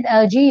different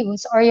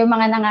LGUs or yung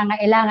mga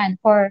nangangailangan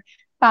for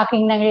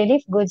packing ng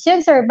relief goods.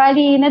 Yun sir,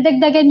 bali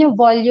nadagdagan yung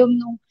volume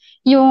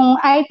yung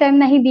item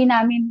na hindi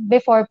namin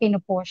before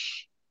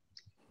pinupush.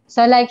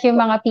 So like yung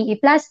mga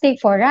PE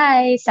plastic for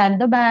rice,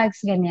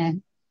 sandbags,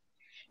 ganyan.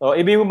 So,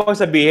 ibig mo bang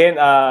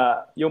sabihin,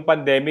 yung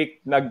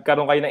pandemic,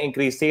 nagkaroon kayo ng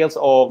increased sales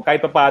o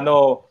kahit pa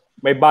paano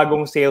may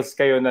bagong sales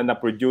kayo na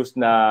na-produce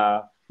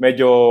na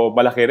medyo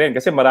malaki rin?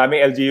 Kasi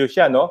maraming LGU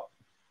siya, no?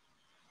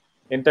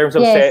 In terms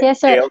of yes,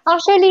 sir. sales?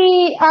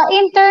 Actually,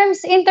 in terms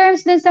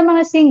dun sa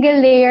mga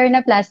single layer na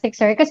plastic,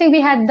 sir, kasi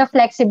we had the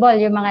flexible,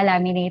 yung mga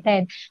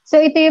laminated.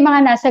 So ito yung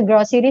mga nasa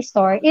grocery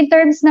store. In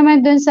terms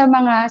naman dun sa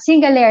mga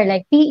single layer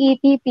like PE,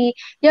 TP,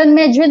 yun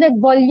medyo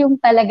nag-volume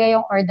talaga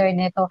yung order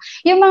nito.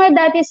 Yung mga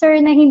dati, sir,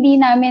 na hindi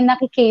namin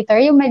nakikater,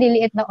 yung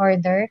maliliit na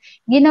order,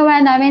 ginawa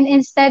namin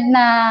instead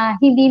na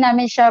hindi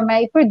namin siya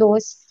may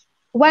produce,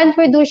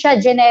 produce siya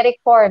generic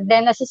form,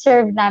 then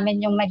nasiserve namin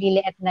yung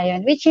maliliit na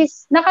yun, which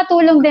is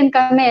nakatulong din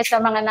kami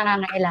sa mga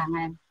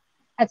nangangailangan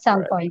at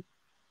some point.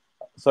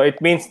 So it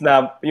means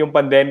na yung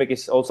pandemic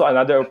is also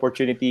another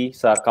opportunity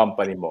sa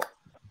company mo.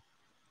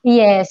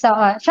 Yes.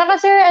 Tsaka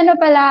sir,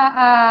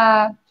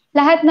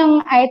 lahat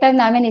ng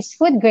item namin is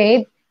food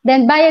grade,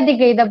 then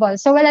biodegradable.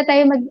 So wala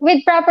tayo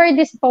with proper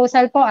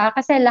disposal po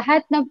kasi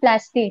lahat ng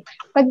plastic,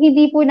 pag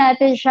hindi po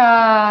natin siya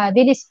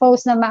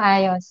didispose na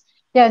maayos,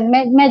 yun,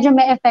 medyo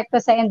may epekto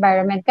sa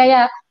environment.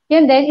 Kaya,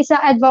 yun din, isa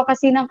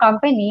advocacy ng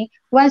company,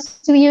 once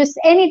we use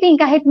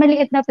anything, kahit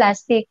maliit na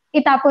plastic,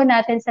 itapon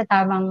natin sa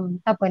tamang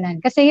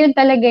tapunan. Kasi yun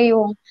talaga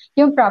yung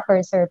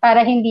proper, sir,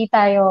 para hindi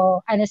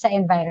tayo, sa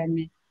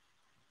environment.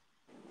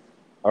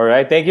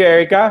 Alright, thank you,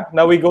 Erika.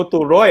 Now we go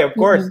to Roy, of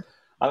course.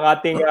 Ang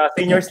ating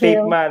senior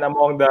statesman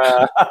among the...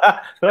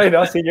 Roy,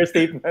 no? Senior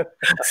statesman.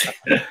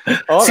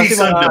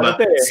 Seasoned, diba?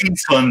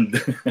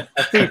 Seasoned.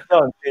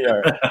 Seasoned,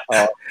 senior.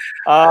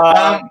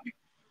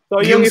 So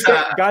yung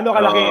effect, gaano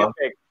kalaki yung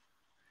effect?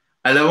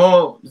 Alam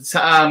mo,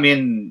 sa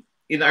amin,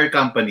 in our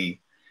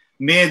company,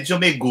 medyo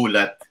may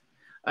gulat.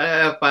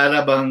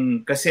 Para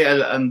bang, kasi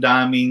ang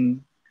daming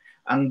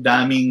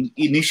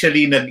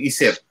initially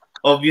nag-isip.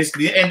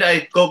 Obviously, and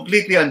I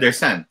completely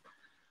understand.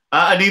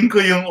 Aanin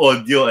ko yung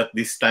audio at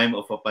this time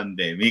of a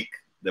pandemic.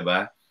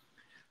 Diba?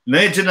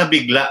 Medyo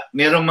nabigla.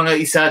 Merong mga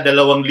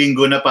 1-2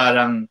 linggo na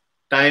parang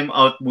time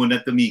out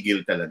muna,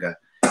 tumigil talaga.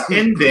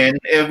 And then,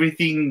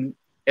 everything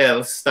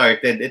else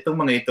started. Itong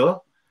mga ito,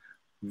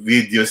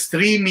 video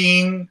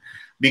streaming,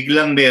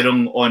 biglang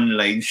merong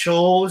online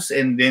shows,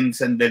 and then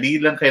sandali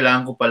lang,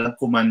 kailangan ko palang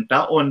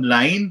kumanta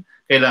online,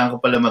 kailangan ko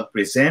pala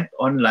mag-present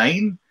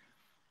online.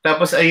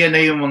 Tapos ayan na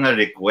yung mga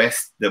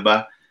request,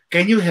 diba?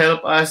 Can you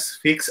help us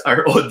fix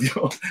our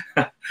audio?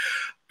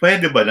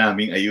 Pwede ba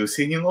naming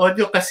ayusin yung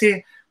audio?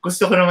 Kasi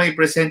gusto ko na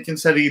i-present yung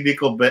sarili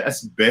ko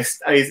as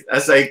best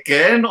as I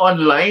can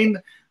online.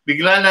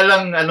 Bigla na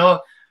lang,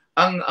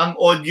 ang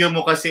audio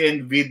mo kasi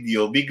and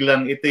video,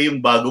 biglang ito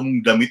yung bagong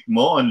damit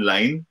mo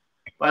online.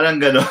 Parang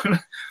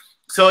gano'n.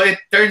 So it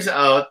turns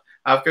out,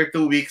 after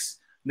 2 weeks,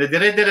 na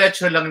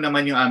dire-diretso lang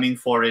naman yung aming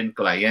foreign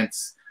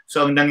clients.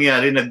 So ang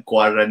nangyari,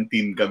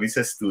 nag-quarantine kami sa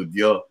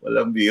studio.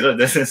 Walang biro.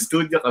 Sa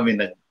studio kami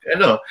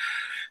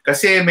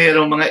kasi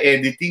mayroong mga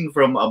editing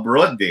from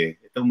abroad eh.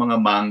 Itong mga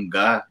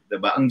manga.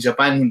 Diba? Ang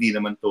Japan hindi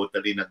naman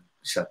totally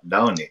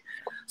nag-shutdown eh.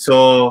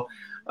 So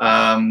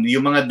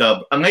yung mga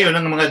ngayon,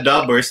 ang mga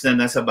dubbers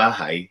na nasa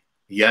bahay,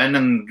 yan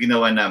ang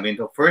ginawa namin.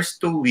 The first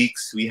 2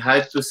 weeks, we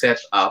had to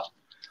set up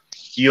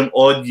yung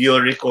audio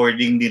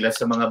recording nila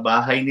sa mga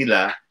bahay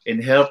nila and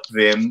help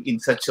them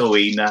in such a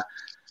way na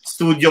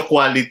studio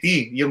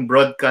quality, yung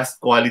broadcast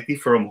quality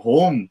from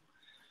home.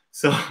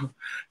 So,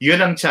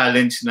 yun ang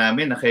challenge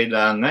namin na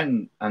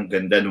kailangan ang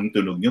ganda ng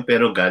tunog nyo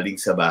pero galing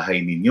sa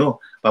bahay ninyo.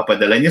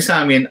 Papadala nyo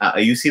sa amin,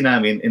 aayusin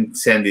namin and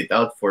send it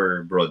out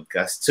for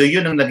broadcast. So,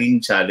 yun ang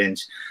naging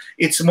challenge.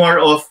 It's more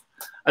of,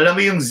 alam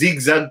mo yung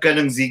zigzag ka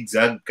ng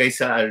zigzag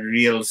kaysa a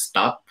real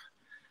stop.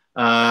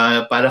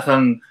 Para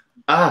kang,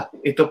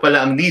 ito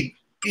pala ang need.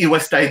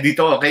 Iwas tayo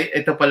dito, okay?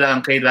 Ito pala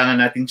ang kailangan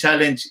nating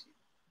challenge.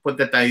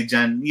 Punta tayo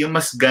dyan. Yung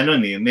mas ganun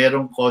eh.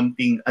 Merong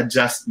konting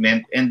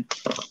adjustment and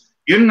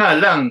yun nga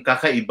lang,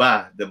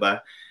 kakaiba,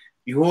 diba?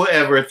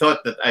 Whoever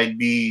thought that I'd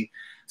be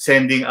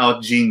sending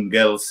out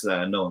jingles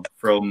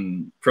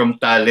from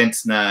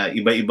talents na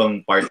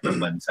iba-ibang part ng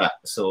bansa.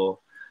 So,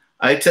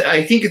 I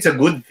think it's a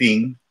good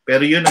thing,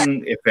 pero yun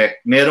ang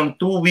effect. Merong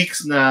 2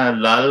 weeks na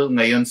lull,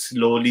 ngayon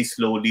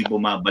slowly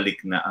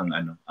bumabalik na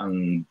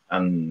ang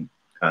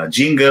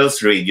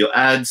jingles, radio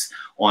ads,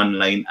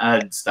 online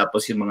ads,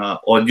 tapos yung mga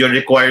audio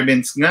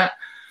requirements nga.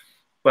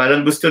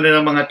 Parang gusto na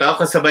ng mga tao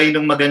kasabay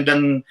ng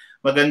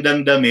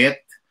magandang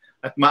damit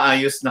at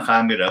maayos na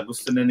camera.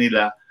 Gusto na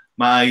nila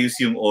maayos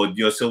yung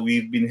audio. So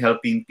we've been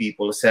helping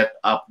people set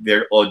up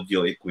their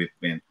audio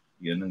equipment.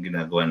 Yun ang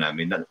ginagawa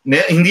namin.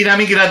 Hindi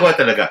namin ginagawa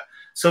talaga.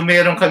 So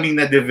meron kaming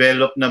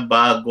na-develop na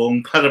bagong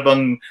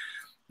parang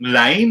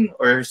line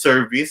or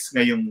service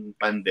ngayong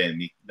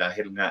pandemic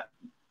dahil nga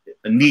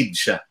need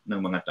siya ng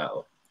mga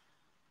tao.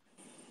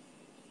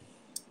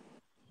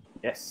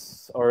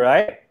 Yes. All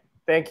right.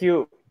 Thank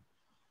you.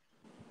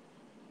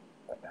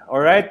 All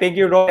right. Thank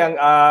you, Roy. Ang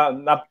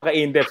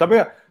napaka-in-depth.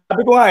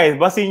 Sabi ko nga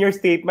ba senior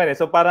statement eh.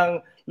 So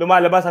parang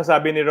lumalabas ang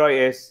sabi ni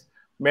Roy is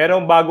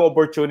merong bagong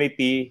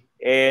opportunity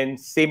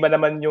and same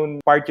naman yung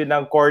part yun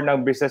ng core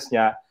ng business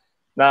niya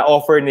na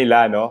offer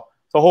nila, no?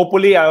 So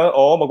hopefully,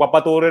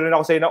 magpapatuloy rin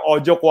ako sa inyo ng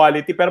audio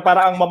quality pero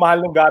parang ang mamahal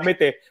ng gamit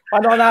eh.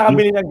 Paano ka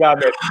nakakabili ng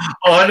gamit?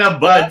 On a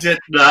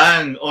budget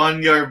lang. On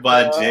your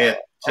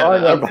budget. On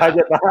your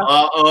budget, ha?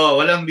 Oo,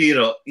 walang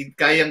biro.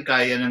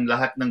 Kayang-kaya ng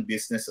lahat ng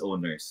business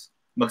owners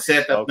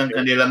mag-set up ng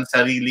kanilang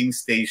sariling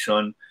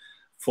station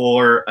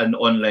for an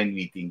online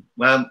meeting.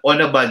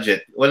 On a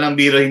budget. Walang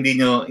biro, hindi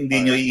nyo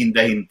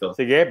iindahin to.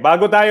 Sige,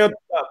 bago tayo,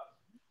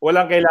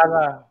 walang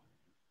kailangan.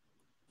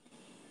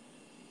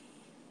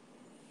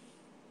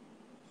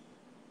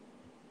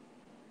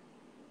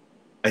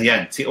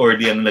 Ayan, si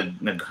Orly ang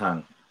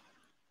naghang.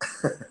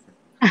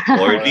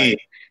 Orly.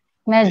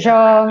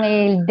 Medyo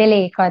may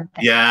delay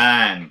konti.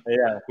 Yan.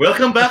 Ayan.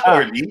 Welcome back,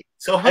 Orly.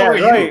 So how are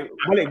Roy,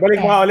 you?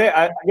 Balik mo nga ulit.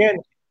 Again.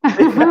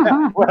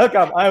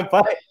 Welcome. I'm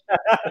fine.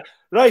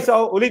 Roy,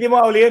 so ulitin mo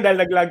nga ulit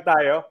dahil nag-lag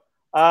tayo.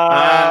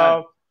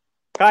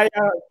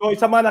 So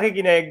sa mga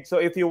nakikinig,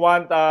 so if you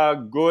want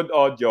good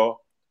audio,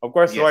 of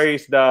course, yes. Roy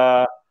is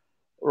the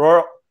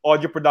Roy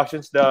Audio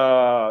Productions,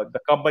 the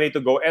company to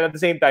go. And at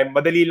the same time,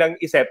 madali lang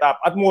i-set up.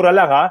 At mura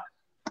lang, ha?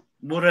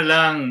 Mura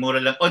lang.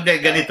 O,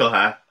 ganito,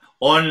 ha?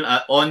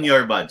 On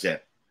your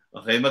budget.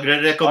 Okay?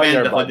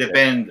 Magre-recommend ako.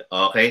 Depend.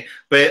 Okay?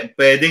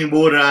 Pwedeng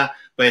mura,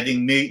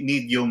 pwedeng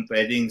medium,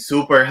 pwedeng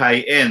super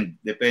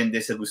high-end. Depende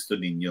sa gusto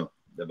ninyo.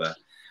 Diba?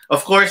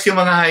 Of course, yung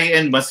mga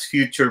high-end, mas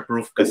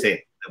future-proof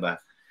kasi.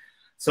 Diba?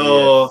 So,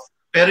 yes.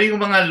 Pero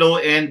yung mga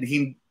low-end,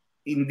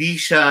 hindi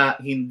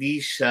siya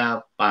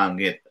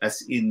pangit.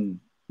 As in,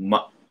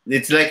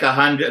 it's like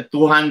 200%,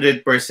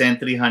 300%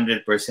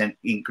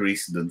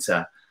 increase dun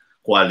sa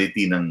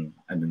quality ng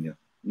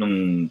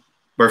nung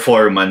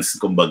performance,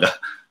 kumbaga,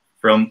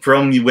 from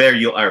where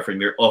you are,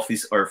 from your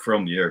office or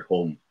from your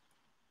home.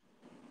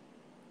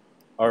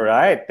 All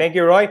right. Thank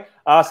you, Roy.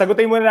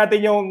 Sagutin muna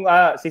natin yung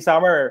si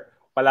Summer.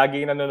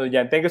 Palaging nanonood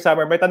yan. Thank you,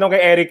 Summer. May tanong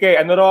kay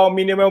Erika. Ano raw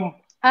minimum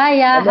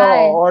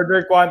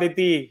order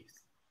quantity?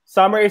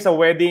 Summer is a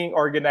wedding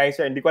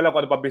organizer. Hindi ko alam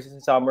kung ano pa business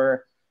ni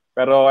Summer.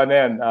 Pero ano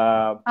yan,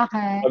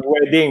 okay.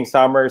 Wedding,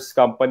 Summer's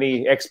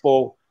company,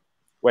 Expo.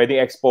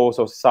 Wedding Expo.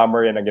 So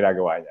summer yan ang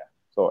ginagawa niya.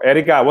 So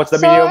Erika, what's the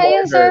So, minimum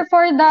ayun order? sir,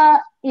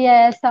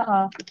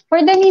 for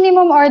the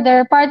minimum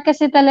order, part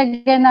kasi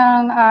talaga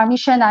ng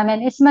mission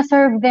namin is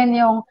ma-serve din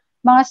yung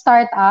mga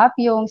startup,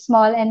 yung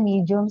small and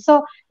medium.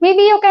 So,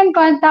 maybe you can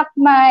contact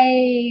my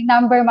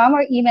number, ma'am,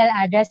 or email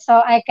address so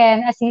I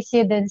can assist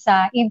you dun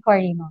sa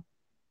inquiry mo.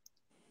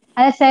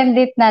 I'll send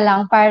it na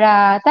lang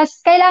para,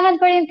 tas kailangan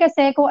ko rin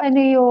kasi kung ano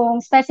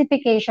yung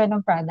specification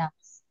ng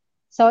products.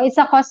 So, it's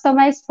a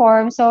customized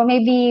form, so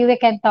maybe we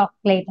can talk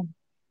later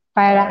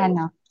para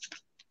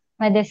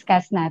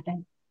ma-discuss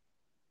natin.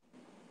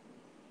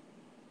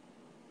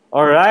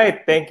 All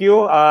right, thank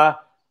you.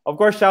 Of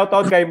course, shout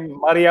out kay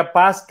Maria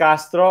Paz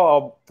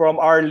Castro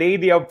from Our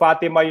Lady of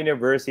Fatima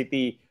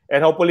University.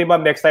 And hopefully,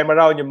 ma'am, next time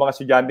around, yung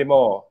mga estudyante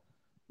mo,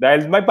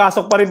 dahil may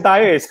pasok pa rin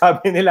tayo eh.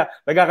 Sabi nila,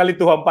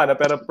 nagkakalituhan pa na,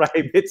 pero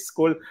private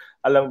school.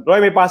 Alam, Roy,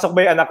 may pasok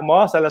ba yung anak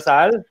mo sa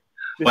Lasal?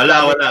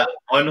 Wala.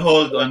 On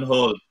hold. On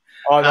hold,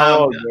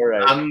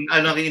 alright. Ang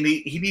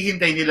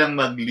hinihintay nilang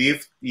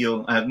mag-lift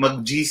yung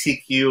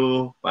mag-GCQ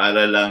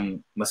para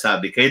lang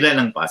masabi kailan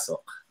ang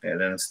pasok,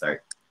 kailan ang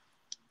start.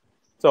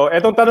 So,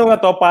 etong tanong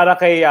na to para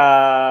kay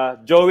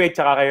Joey at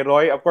saka kay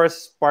Roy. Of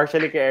course,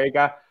 partially kay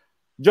Erika.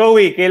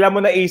 Joey, kailan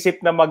mo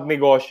naisip na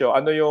magnegosyo?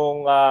 Ano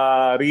yung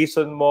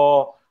reason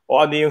mo o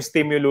ano yung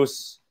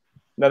stimulus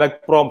na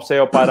nag-prompt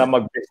sa'yo para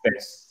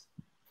mag-business?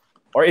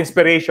 Or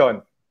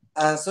inspiration?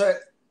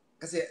 Sir,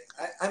 kasi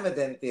I'm a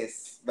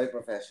dentist by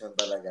profession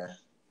talaga.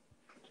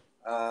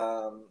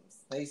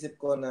 Naisip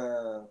ko na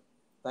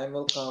time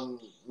will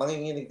come,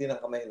 manginginig din ang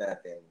kamay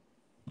natin.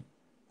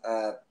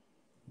 At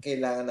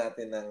kailangan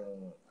natin ng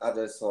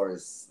other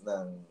source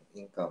ng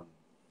income.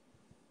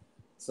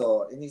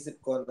 So, inisip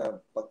ko na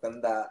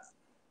pagtanda,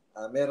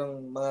 merong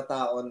mga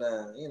tao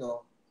na,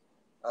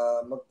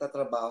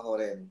 magtatrabaho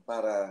rin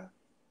para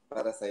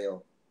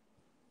sa'yo.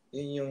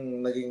 Yun yung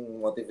naging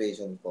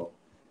motivation ko.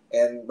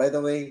 And by the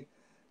way,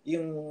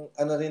 yung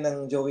ano rin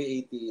ng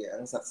Joie 80,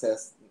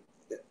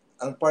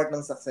 ang part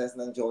ng success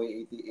ng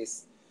Joie 80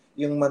 is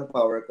yung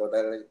manpower ko.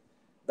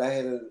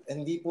 Dahil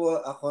hindi po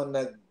ako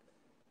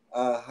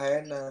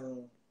hire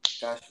ng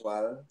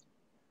casual,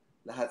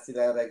 lahat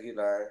sila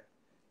regular,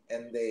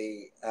 and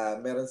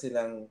meron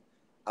silang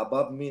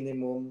above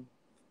minimum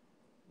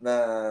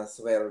na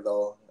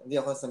sweldo. Hindi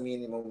ako sa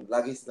minimum,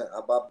 lagi silang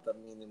above the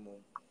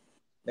minimum.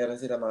 Meron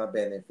silang mga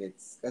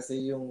benefits.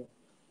 Kasi yung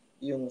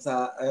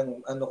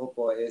ano ko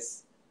po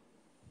is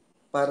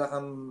para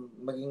kang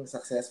maging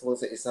successful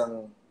sa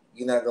isang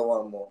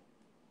ginagawa mo,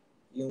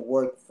 yung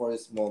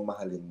workforce mo,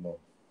 mahalin mo.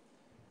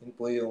 Yun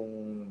po yung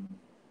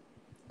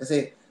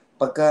kasi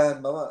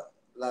pagka,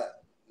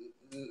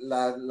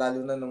 lalo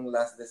na nung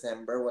last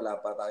December, wala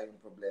pa tayong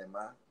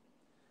problema.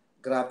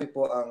 Grabe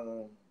po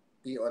ang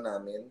PO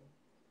namin.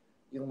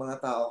 Yung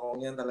mga tao ko,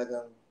 yan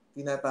talagang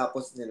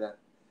tinatapos nila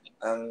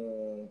ang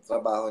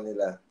trabaho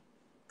nila.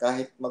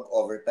 Kahit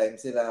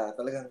mag-overtime sila,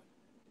 talagang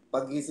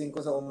pagising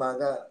ko sa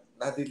umaga,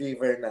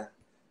 na-deliver na.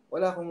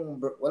 Wala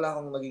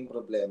akong naging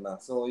problema.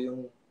 So,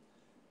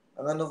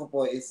 ang ano ko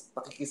po is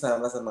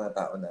pakikisama sa mga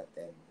tao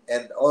natin.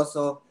 And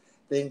also,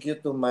 thank you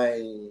to my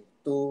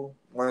two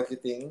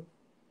marketing,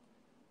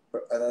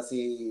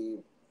 si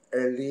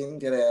Erlene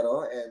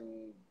Guerrero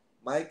and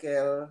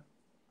Michael.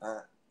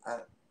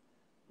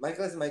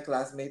 Michael is my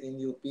classmate in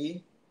UP.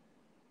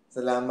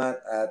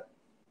 Salamat at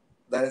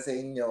dahil sa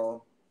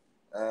inyo,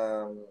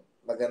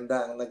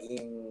 maganda ang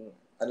naging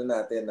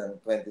natin ng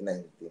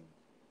 2019.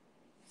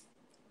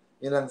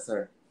 Yun lang,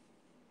 sir.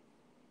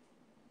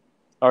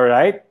 All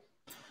right.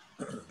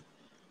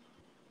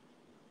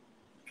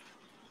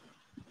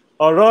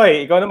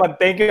 Roy, ikaw naman,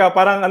 thank you.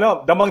 Parang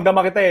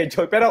damang-dama kita eh,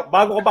 Joey. Pero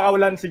bago ko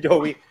pakawalan si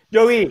Joey.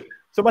 Joey,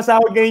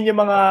 sumasahod ngayon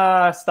yung mga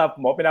staff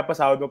mo?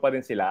 Pinapasahod mo pa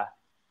rin sila?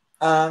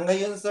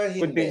 Ngayon, sir,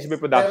 hindi. Continuous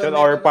production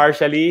or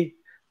partially?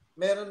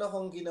 Meron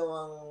akong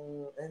ginawang,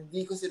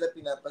 hindi ko sila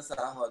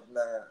pinapasahod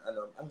na,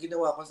 ang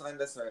ginawa ko sa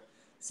kanila, sir,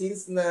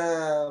 since na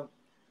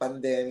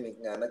pandemic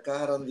nga,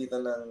 nagkakaroon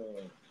dito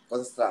ng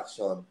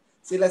construction,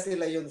 sila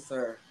yun,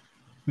 sir.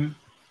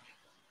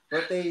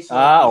 Rotation.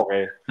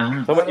 Okay.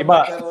 So, iba.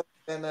 Magkaroon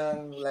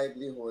ng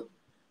livelihood.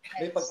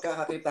 May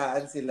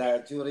pagkakakitaan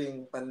sila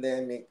during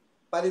pandemic.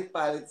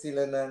 Palit-palit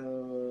sila ng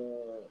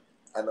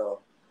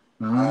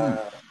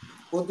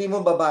kunti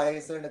mo babae,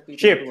 sir,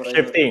 nagpipintura.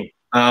 Shifting.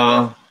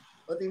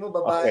 Kunti mo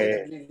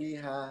babae,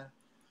 nagliliha.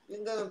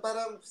 Yung ganun,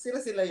 parang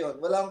sila yon.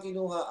 Wala akong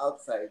kinuha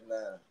outside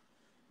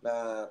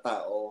na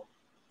tao.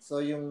 So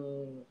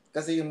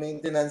kasi yung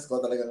maintenance ko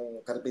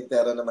talagang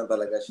karpintero naman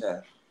talaga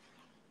siya.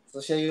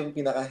 So siya yung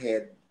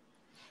pinaka-head.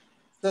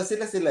 So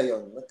sila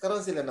yon.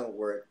 Nagkaroon sila ng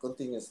work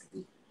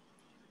continuously.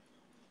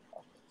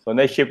 So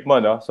na-ship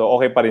mo, no? So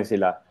okay pa rin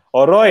sila.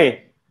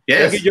 Roy.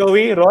 Yes. Thank you,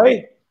 Joey.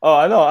 Roy.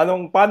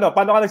 Paano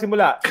ka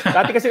nagsimula?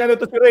 Dati kasi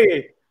to si Roy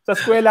eh. Sa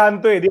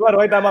eskwelahan to eh. Di ba,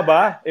 Roy? Tama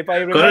ba? If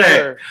I remember.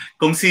 Correct.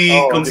 Kung si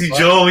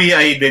Joey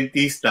ay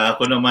dentista,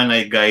 ako naman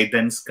ay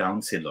guidance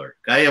counselor.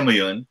 Kaya mo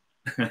yun?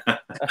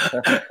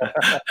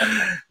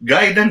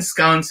 Guidance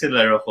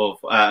counselor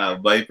ako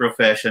by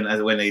profession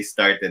as when I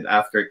started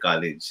after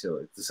college.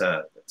 So it's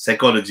a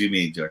psychology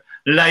major.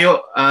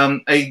 Layo,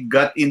 I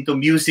got into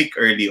music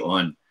early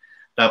on.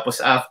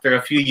 Tapos after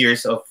a few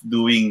years of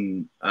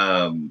doing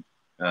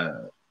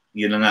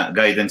yun na nga,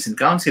 guidance and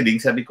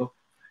counseling, sabi ko,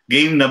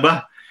 game na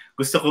ba?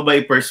 Gusto ko ba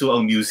i-pursue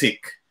ang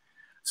music?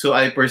 So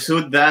I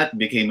pursued that,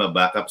 became a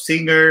backup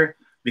singer,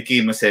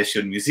 became a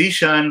session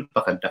musician,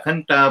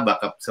 pakanta-kanta,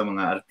 backup sa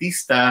mga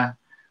artista,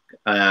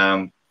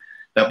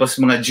 tapos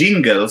mga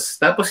jingles.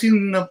 Tapos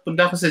yung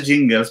napunta ko sa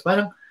jingles,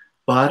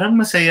 parang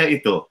masaya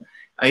ito.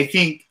 I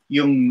think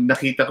yung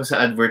nakita ko sa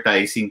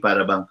advertising,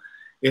 para bang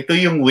ito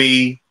yung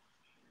way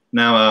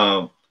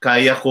na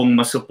kaya kong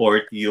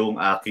masupport yung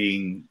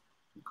aking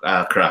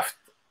craft.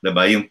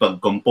 Diba? Yung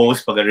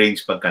pag-compose,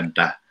 pag-arrange,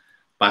 pagkanta.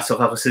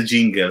 Pasok ako sa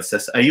jingles,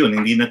 tas ayun,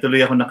 hindi na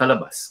tuloy ako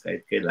nakalabas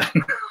kahit kailan.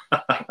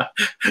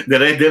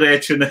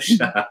 Dire-diretso na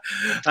siya.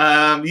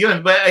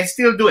 Yun, but I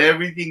still do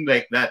everything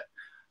like that.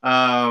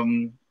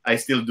 I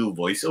still do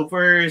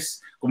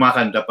voiceovers,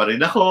 kumakanta pa rin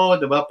ako,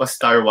 diba?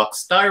 Pa-Star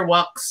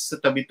Wax sa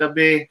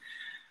tabi-tabi.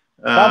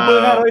 Sample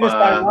nga rin yung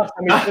Star Wax,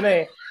 na-miss ko na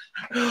eh.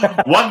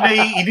 Wag na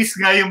iinis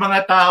nga yung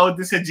mga tao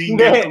doon sa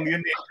jingle kung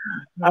yun eh.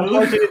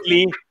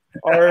 Unfortunately,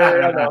 or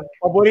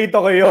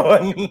paborito ko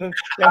yun.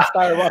 Yung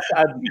Star Wax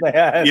ads na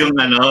yan. Yung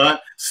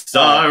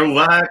Star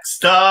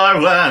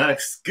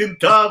Wax,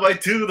 kintabay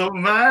to the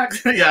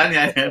max. Yan.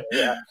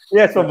 Yeah.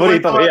 Yes,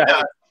 paborito ko yan.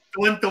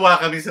 Tuwan-tuwa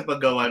kami sa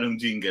paggawa ng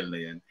jingle na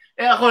yan.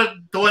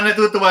 Ako,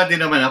 natutuwa din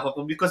naman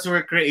ako because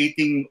we're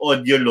creating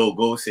audio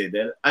logos eh.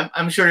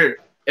 I'm sure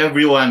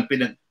everyone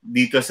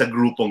dito sa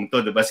grupong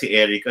to, diba? Si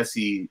Erika,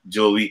 si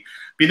Joie,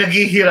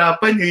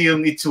 pinaghihirapan nyo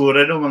yung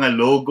itsura ng mga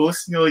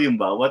logos nyo, yung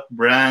bawat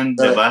brand,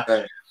 diba?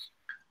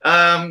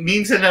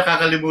 Minsan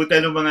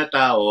nakakalimutan ng mga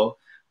tao,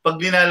 pag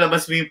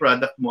linalabas mo yung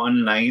product mo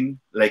online,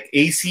 like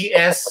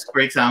ACS, for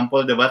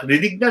example, diba?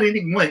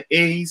 Rinig mo eh,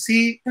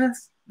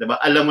 ACS,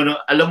 diba? Alam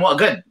mo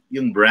agad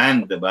yung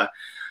brand, diba?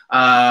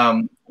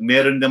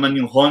 Meron naman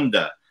yung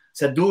Honda.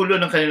 Sa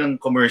dulo ng kanilang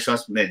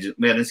commercials,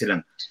 meron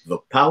silang The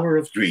Power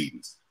of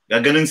Dreams.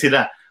 Gaganon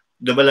sila.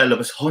 Diba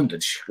lalabas, Honda,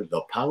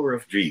 The Power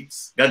of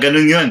Dreams.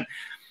 Gaganon yun.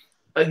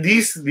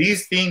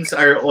 These things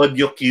are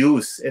audio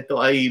cues. Ito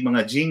ay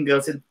mga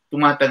jingles.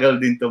 Tumatagal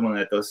din to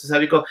mga to. So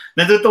sabi ko,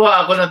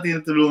 natutuwa ako na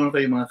tinutulungan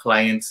ko yung mga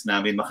clients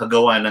namin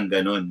makagawa ng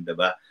ganon.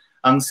 Diba?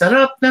 Ang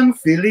sarap ng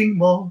feeling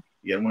mo.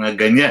 Yung mga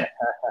ganyan.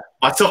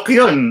 Pasok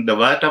yun.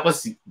 Diba?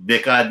 Tapos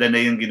dekada na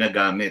yung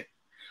ginagamit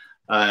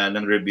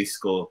ng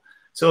Rebisco.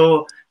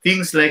 So,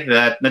 things like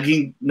that,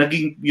 naging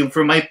yung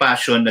for my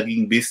passion,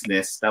 naging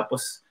business.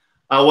 Tapos,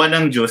 awa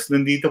ng Diyos,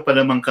 nandito pa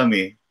naman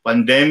kami,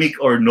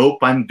 pandemic or no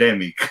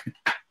pandemic.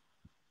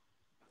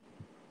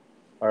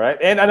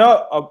 Alright. And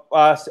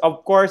of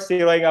course,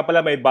 si Roy nga pala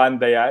may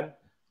banda yan.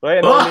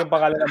 Roy, ano yung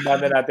pangalan ng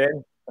banda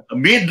natin?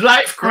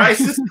 Midlife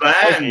Crisis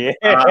Band.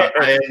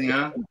 Ayan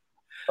nga.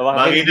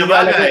 Bagay na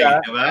bagay,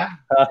 diba?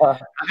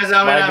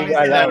 Kasama namin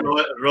sila,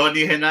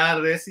 Ronnie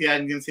Henares,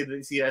 yan yung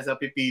siya sa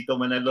Pipito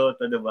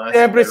Manaloto, diba?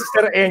 Siyempre,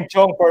 Sister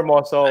Enchong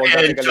Formoso.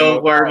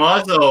 Enchong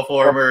Formoso,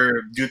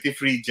 former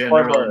duty-free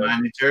general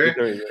manager.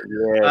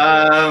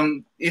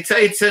 Yes.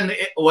 It's an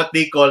what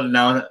they call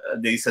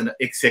nowadays an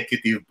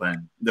executive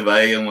band,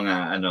 diba? Yung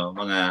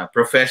mga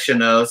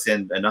professionals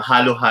and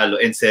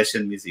halo-halo and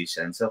session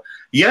musicians. So,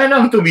 yan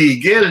ang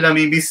tumigil.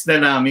 Namimiss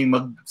na naming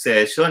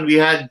mag-session. We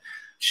had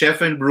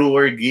chef and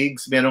brewer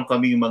gigs, meron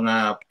kami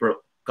mga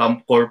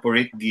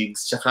corporate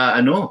gigs,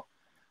 tsaka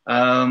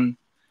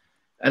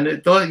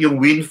yung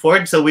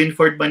Winford, sa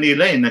Winford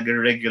Manila,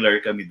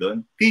 nag-regular kami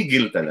doon.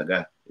 Tigil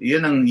talaga.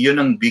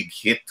 Yun ang big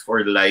hit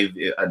for live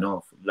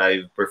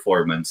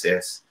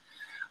performances.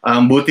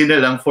 Buti na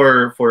lang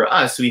for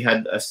us, we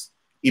had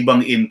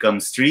ibang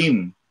income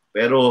stream.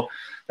 Pero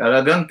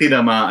talagang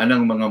tinamaan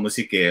ng mga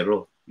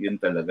musikero. Yun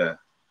talaga.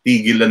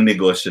 Tigil ang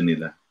negosyo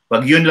nila.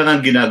 Pag yun lang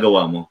ang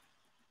ginagawa mo.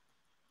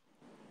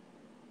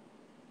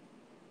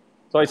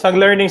 So,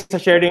 isang learning sa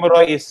sharing mo,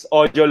 Roy, is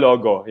audio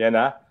logo. Yan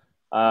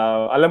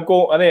alam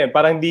ko,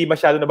 parang hindi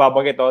masyado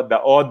nababanggit ito,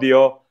 the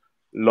audio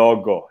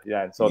logo.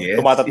 Yan. So, yes,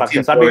 tumatatak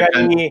siya.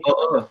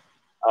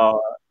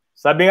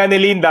 Sabi nga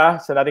ni Linda,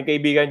 sa nating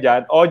kaibigan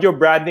dyan, audio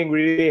branding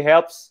really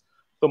helps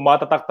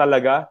tumatatak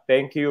talaga.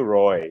 Thank you,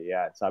 Roy.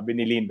 Yan. Sabi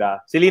ni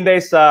Linda. Si Linda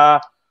is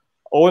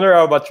owner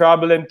of a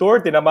travel and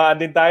tour. Tinamaan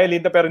din tayo,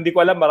 Linda, pero hindi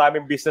ko alam,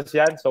 maraming business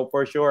yan. So,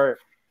 for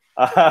sure,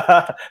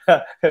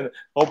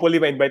 hopefully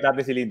ma-invite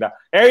natin si Linda.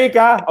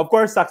 Erika, of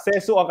course,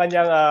 Successu ang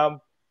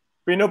kanyang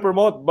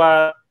pinopromote,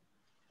 but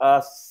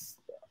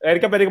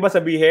Erika, pwede ka ba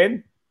sabihin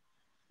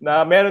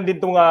na meron din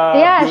itong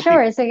beauty,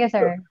 sure. Sige,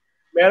 sir.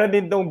 Meron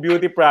din itong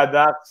beauty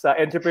products,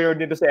 entrepreneur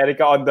dito si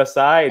Erika on the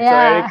side. Yeah. So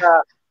Erika,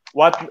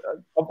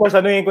 of course,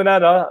 anuhin ko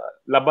na,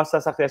 labas sa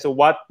Successu,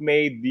 what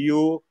made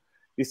you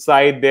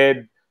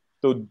decided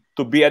to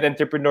be an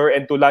entrepreneur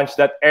and to launch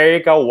that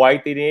Erika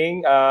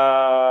whitening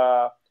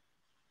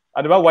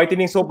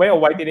whitening soap ba yun?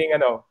 O whitening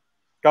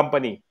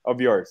company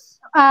of yours?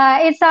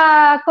 It's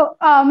a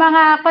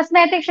mga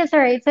cosmetics siya,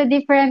 sir. It's a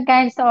different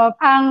kinds of,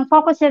 ang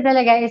focus niya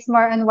talaga is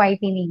more on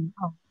whitening.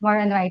 More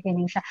on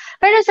whitening siya.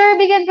 Pero sir,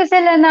 bigyan ko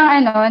sila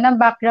ng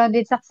background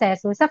with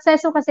Successu.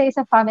 Successu kasi is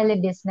a family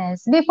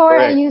business. Before,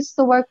 I Correct. used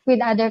to work with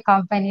other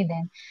company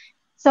din.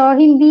 So,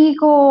 hindi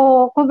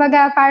ko,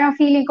 kumbaga, parang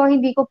feeling ko,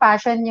 hindi ko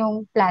passion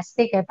yung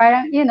plastic eh.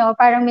 Parang,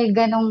 parang may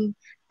ganong,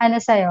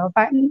 sa'yo,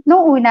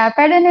 nung una,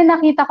 pero nung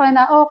nakita ko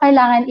na,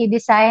 kailangan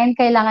i-design,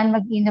 kailangan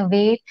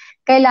mag-innovate,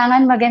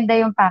 kailangan maganda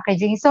yung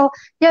packaging. So,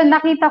 yun,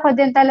 nakita ko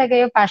din talaga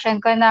yung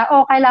passion ko na,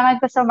 kailangan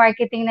ko sa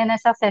marketing na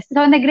success.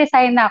 So,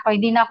 nag-resign na ako,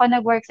 hindi na ako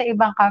nag-work sa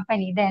ibang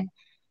company. Then,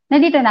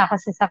 nandito na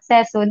ako sa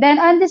Successu. Then,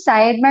 on the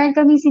side, meron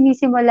kaming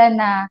sinisimulan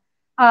na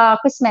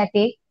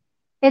cosmetic.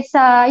 It's,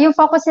 yung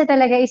focus niya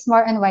talaga is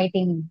more on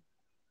whitening.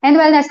 And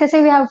wellness,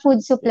 kasi we have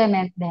food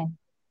supplement din.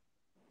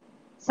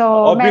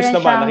 So, Obvious meron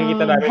naman, siyang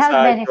nakikita namin health sa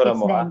itsura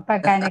benefits mo, din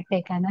pagka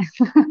nag-take ka na.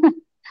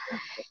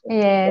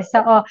 Yes,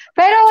 oo.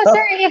 Pero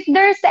sir, if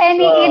there's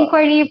any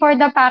inquiry for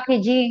the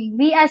packaging,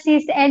 we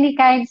assist any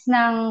kinds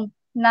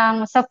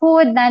sa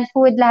food,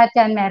 non-food, lahat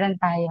yan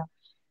meron tayo.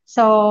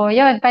 So,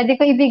 yun, pwede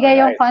ko ibigay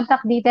yung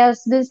contact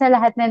details dun sa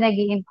lahat na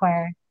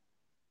nag-i-inquire.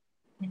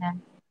 Yeah.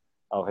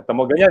 Okay,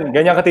 tamo ganyan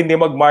katindi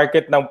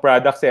mag-market ng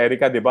product si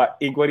Erika, 'di ba?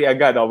 Inquiry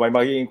agad, may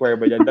magi-inquire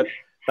ba diyan?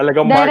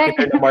 Talagang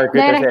marketer na marketer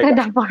direct to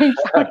the point.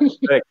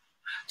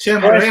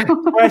 Siyempre.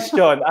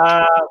 Question,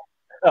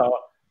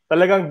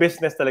 talagang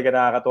business talaga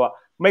nakakatuwa.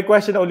 May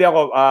question na uli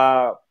ako.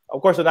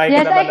 Of course, unahin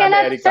yes, ka naman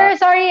namin, Erika. Sir,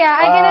 sorry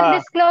I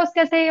cannot disclose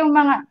kasi yung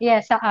mga,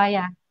 yes,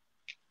 yeah.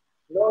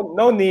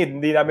 No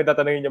need, hindi namin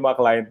tatanungin yung mga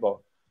client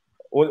mo.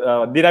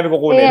 Hindi namin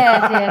kukunin.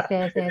 Yes.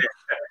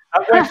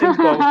 Ang question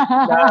ko,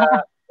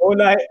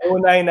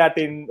 unahin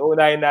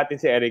natin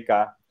si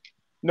Erika.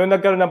 Nung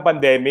nagkaroon ng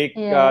pandemic,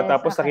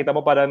 tapos nakita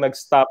mo parang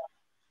nag-stop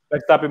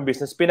yung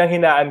business,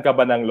 pinanghinaan ka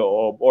ba ng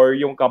loob? Or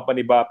yung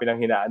company ba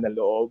pinanghinaan ng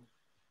loob?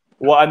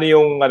 O ano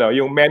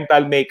yung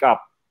mental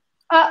makeup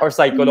or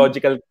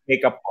psychological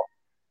makeup mo?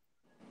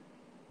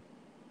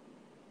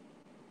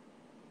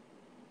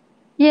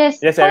 Yes,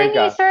 for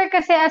Erika. me, sir,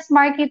 kasi as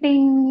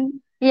marketing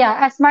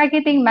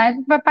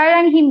man,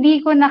 parang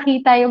hindi ko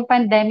nakita yung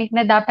pandemic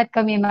na dapat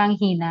kami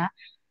manghina.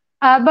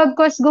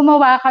 Bagkus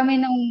gumawa kami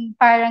ng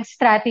parang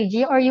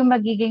strategy or yung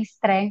magiging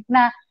strength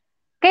na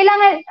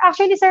kailangan,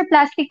 actually sir,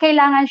 plastic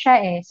kailangan siya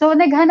eh. So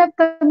naghanap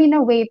kami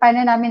ng way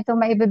paano namin ito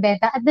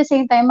maibebenta at the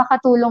same time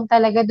makatulong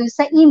talaga dun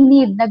sa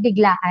in-need na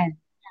biglaan.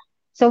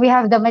 So we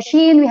have the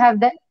machine,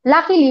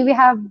 luckily we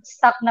have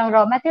stock ng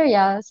raw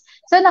materials,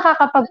 so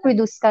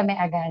nakakapag-produce kami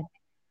agad.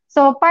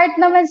 So part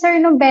naman sir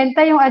nung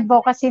benta, yung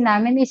advocacy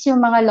namin is yung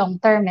mga long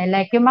term eh.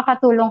 Like yung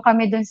makatulong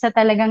kami dun sa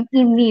talagang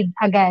in-need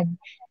agad.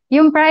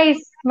 Yung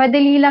price,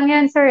 madali lang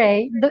yan, sir,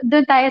 eh.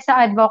 Doon tayo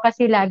sa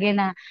advocacy lagi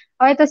na,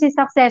 ito si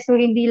Successu,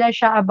 hindi lang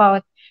siya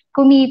about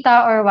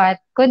kumita or what,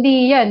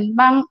 kundi yun,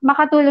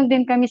 makatulong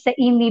din kami sa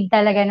in-need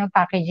talaga ng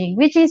packaging,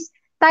 which is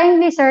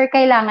timely, sir,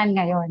 kailangan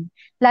ngayon.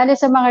 Lalo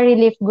sa mga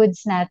relief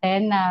goods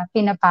natin na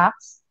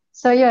pinapacks.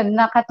 So yun,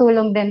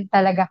 nakatulong din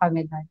talaga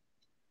kami doon.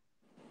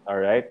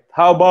 Alright.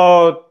 How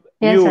about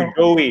you, sir.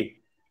 Joie?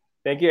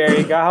 Thank you,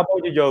 Erika. How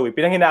about you, Joie?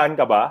 Pinanghinaan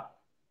ka ba?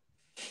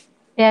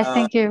 Yes,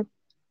 thank you.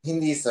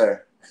 Hindi,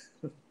 sir.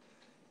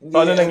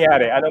 So, ano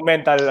nangyari? Anong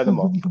mental,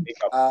 mo?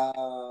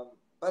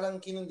 Parang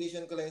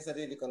kinondition ko lang yung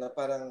sarili ko na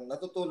parang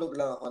natutulog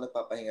lang ako,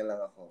 nagpapahinga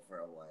lang ako for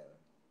a while.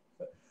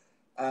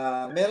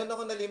 Meron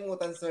ako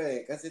nalimutan, sir,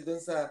 eh. Kasi dun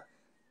sa,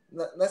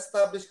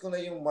 na-establish ko na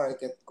yung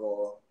market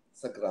ko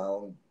sa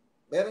ground.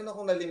 Meron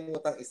akong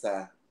nalimutang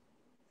isa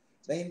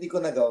na hindi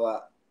ko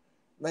nagawa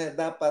na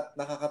dapat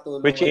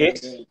nakakatulong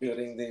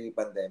during the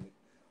pandemic.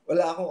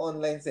 Wala akong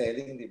online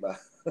selling, di ba?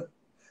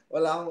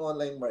 Wala akong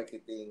online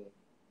marketing.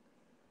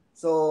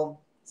 So,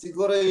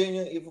 siguro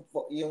yun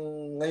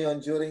yung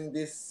ngayon during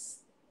this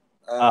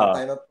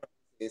time of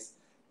crisis,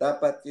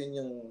 dapat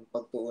yun yung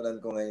pagtuunan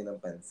ko ngayon ng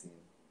pansin.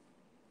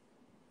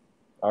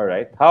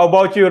 Alright. How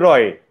about you,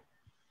 Roy?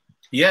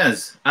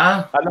 Yes.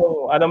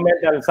 Anong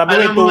mental? Sabi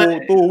mo 2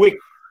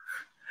 weeks.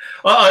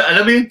 Oo,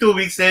 alam mo yung 2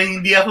 weeks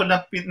hindi ako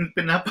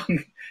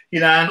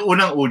pinapanghinaan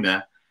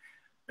unang-una.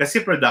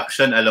 Kasi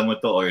production, alam mo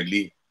to,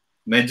 early.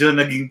 Medyo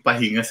naging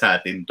pahinga sa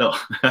atin to.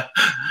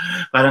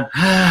 Parang,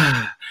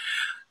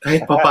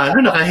 kahit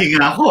papaano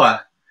nakahinga ako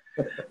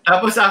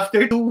Tapos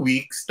after 2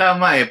 weeks,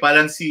 tama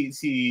parang sabi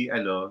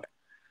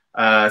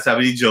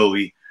ni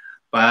Joie,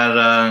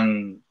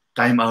 parang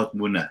time out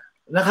muna.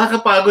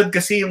 Nakakapagod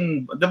kasi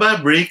yung, diba,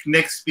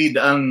 breakneck speed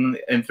ang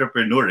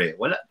entrepreneur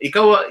Wala,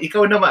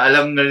 ikaw na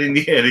alam na rin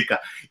ni Erika,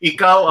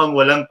 ikaw ang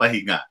walang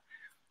pahinga.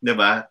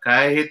 Diba?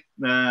 Kahit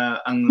na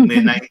ang 9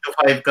 to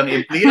 5 kang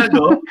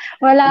empleyado,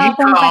 wala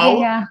akong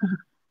pahinga.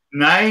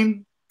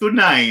 9 to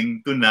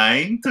 9 to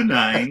 9 to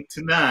 9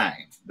 to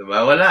 9.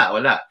 Diba?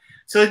 Wala.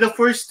 So the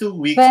first 2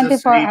 weeks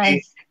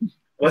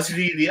was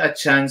really a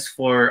chance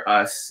for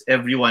us,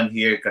 everyone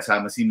here,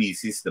 kasama si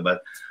Mrs., diba,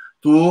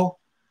 to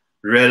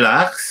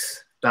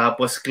relax,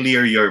 tapos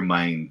clear your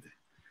mind.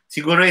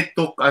 Siguro it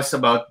took us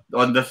about,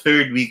 on the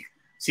 3rd week,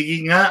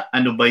 sige nga,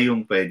 ano ba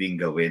yung pwedeng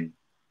gawin?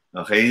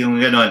 Okay, yung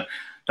ganon.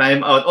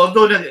 Time out.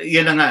 Although,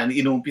 yan na nga,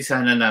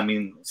 inuumpisa na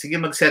namin, sige,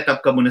 mag-set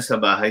up ka muna sa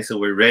bahay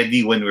so we're ready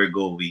when we're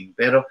going.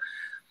 Pero,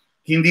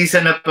 hindi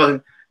sana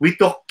we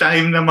took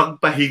time na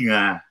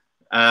magpahinga.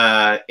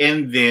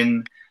 And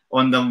then,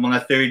 on the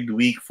mga third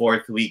week,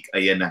 fourth week,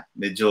 ayan na.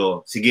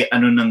 Medyo, sige,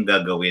 ano nang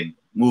gagawin?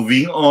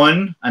 Moving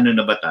on, ano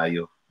na ba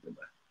tayo?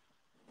 Diba?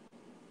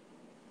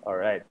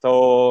 Alright.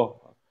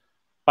 So,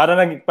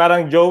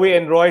 parang Joey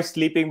and Roy,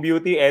 Sleeping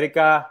Beauty,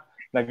 Erika,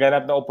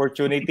 nagganap ng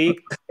opportunity.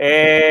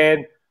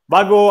 And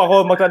bago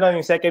ako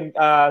magtanong yung second,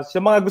 sa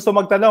mga gusto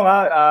magtanong,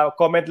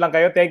 comment lang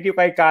kayo. Thank you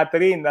kay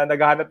Catherine na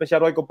naghahanap na siya,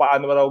 Roy, kung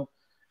paano raw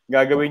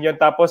gagawin yun.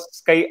 Tapos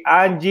kay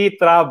Angie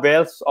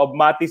Travels of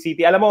Mati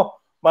City. Alam mo,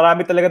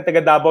 marami talagang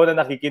taga Davao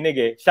na nakikinig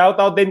eh.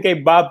 Shoutout din kay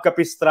Bob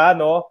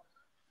Capistrano,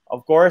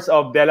 of course,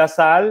 of De La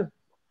Salle.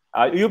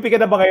 UP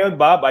ka na ba ngayon,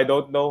 Bob? I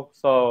don't know.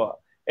 So,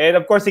 and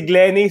of course, si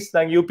Glennis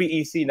ng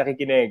UPEC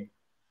nakikinig.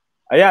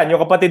 Ayan,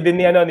 yung kapatid din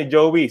ni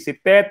Joey, si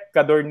Tet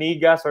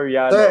Cadorniga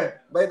Soriano.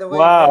 Sir, by the way,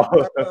 wow.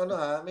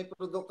 May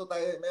produkto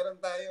tayo, meron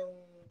tayong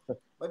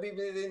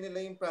mabibili din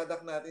nila yung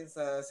product natin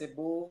sa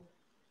Cebu,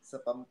 sa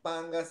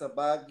Pampanga, sa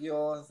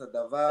Baguio, sa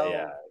Davao.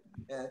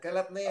 Ayan,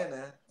 kalat na yan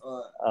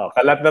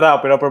kalat na raw,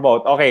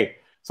 pinopromote. Okay.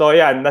 So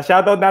ayan,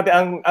 na-shoutout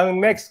natin ang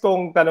next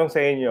kong tanong sa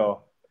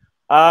inyo.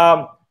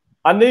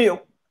 Ano yung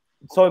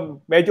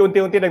so medyo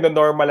unti-unti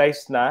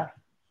nagno-normalize na.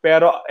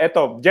 Pero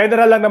eto,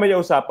 general lang naman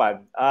yung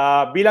usapan.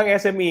 Bilang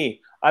SME,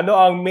 ano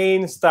ang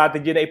main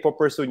strategy na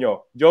ipopursue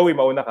nyo? Joey,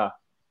 mauna ka.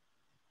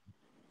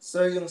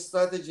 Sir, yung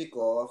strategy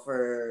ko for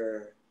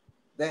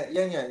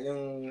yan,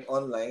 yung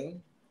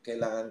online,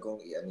 kailangan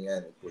kong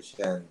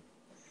i-push yan.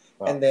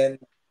 Wow. And then,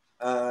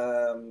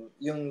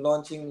 yung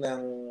launching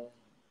ng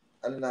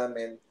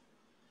namin,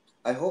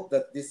 I hope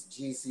that this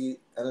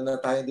GC, na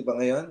tayo, di ba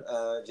ngayon?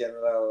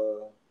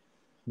 General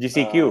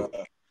GCQ.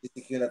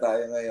 GCQ na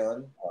tayo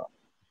ngayon.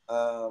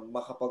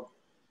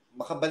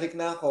 Makabalik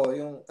na ako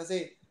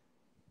kasi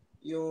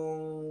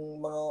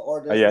yung mga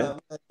orders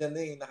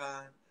namin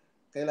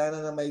kailangan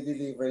na may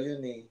deliver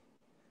yun eh.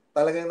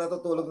 Talagang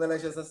natutulog na lang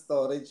siya sa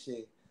storage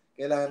eh.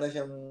 Kailangan na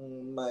siyang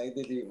may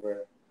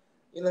deliver.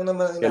 Yun lang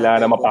naman ang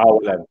kailangan na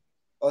mapakawalan.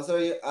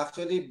 Also,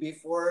 actually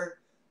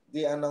before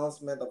the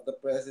announcement of the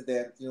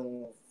president,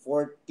 yung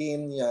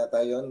 14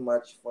 yata yun,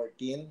 March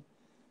 14,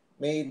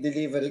 may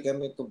delivery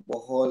kami to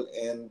Bohol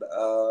and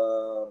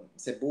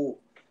Cebu.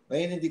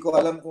 Ngayon, hindi ko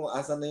alam kung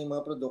asan na yung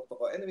mga produkto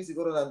ko. Anyway,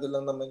 siguro nandun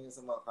lang naman yung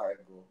sa mga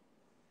cargo.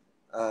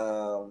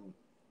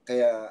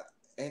 Kaya,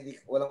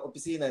 walang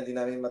opisina, hindi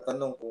namin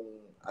matanong kung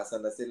asan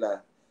na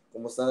sila.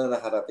 Kumusta na,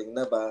 nakarating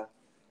na ba.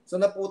 So,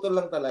 naputol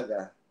lang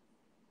talaga.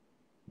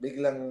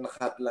 Biglang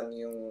nakat lang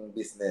yung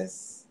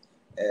business.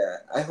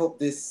 I hope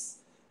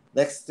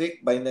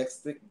by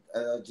next week,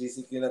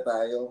 GCQ na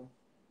tayo.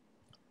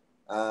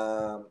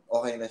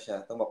 Okay na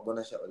siya. Tumakbo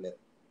na siya ulit.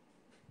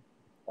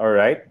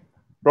 Alright.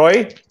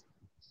 Roy?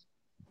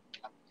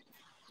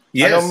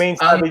 Yes. Anong main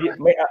strategy?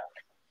 May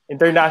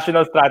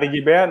international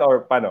strategy ba yan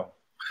or paano?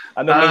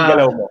 Anong main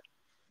galaw mo?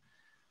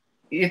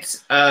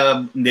 It's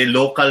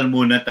local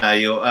muna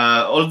tayo.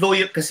 Although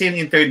kasi yung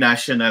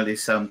international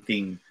is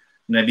something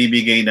na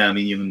bibigay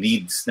namin yung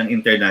needs ng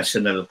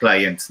international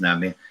clients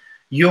namin.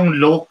 Yung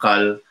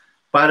local,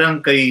 parang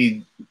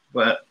kay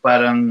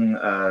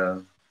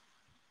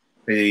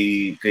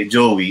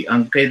Joey,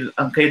 ang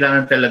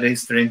kailangan talaga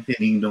is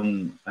strengthening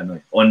ng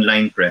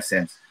online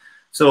presence.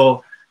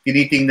 So,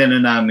 tinitingnan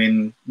na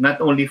namin, not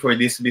only for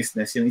this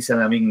business, yung isa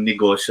naming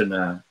negosyo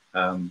na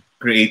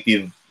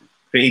creative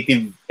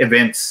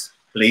events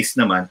place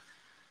naman,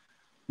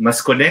 mas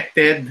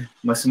connected,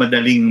 mas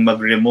madaling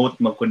mag-remote,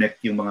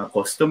 mag-connect yung mga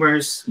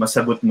customers,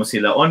 masagot mo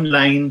sila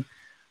online,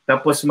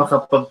 tapos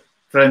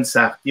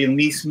makapag-transact yung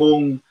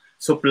mismong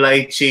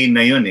supply chain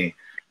na yun eh,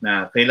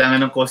 na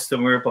kailangan ng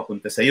customer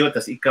papunta sa iyo,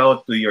 tapos ikaw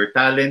to your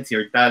talents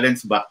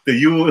back to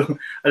you.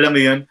 Alam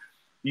mo yun?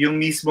 Yung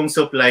mismong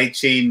supply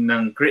chain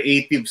ng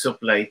creative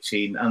supply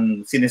chain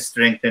ang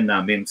sinestrengthen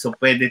namin. So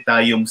pwede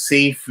tayong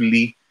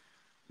safely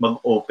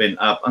mag-open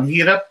up. Ang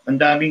hirap, ang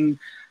dami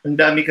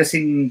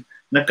kasing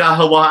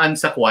nagkahawaan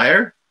sa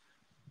choir.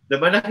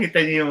 Diba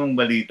nakita niyo yung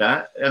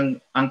balita?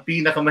 Ang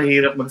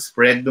pinakamahirap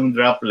mag-spread ng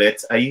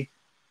droplets ay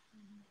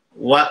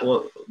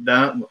the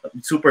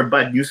super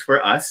bad news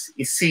for us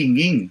is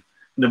singing.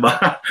 Diba?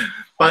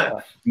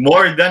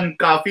 More than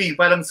coffee.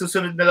 Parang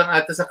susunod na lang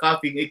ata sa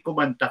coffee,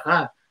 kumanta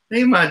ka.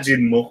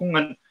 Na-imagine mo kung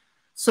ano.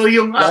 So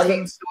yung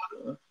aking...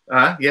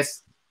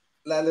 yes?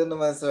 Lalo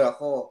naman, sir,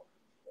 ako,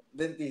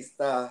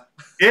 dentista.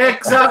 Yeah,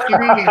 exactly.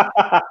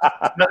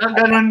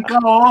 Nakaganon ka,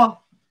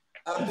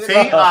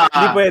 Say,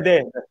 hindi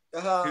pwede.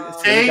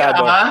 Say,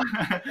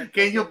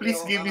 can you please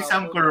give me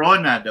some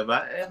corona,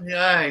 diba?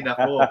 Ay,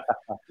 nako.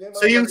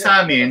 So yung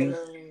sa amin,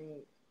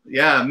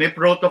 may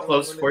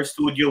protocols for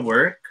studio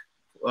work.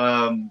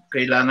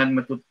 Kailangan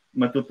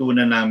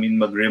matutunan namin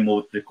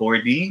mag-remote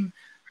recording.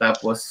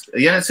 Tapos,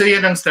 yan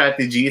ang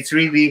strategy. It's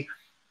really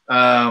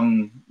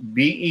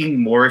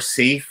being more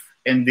safe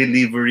and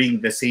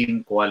delivering the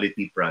same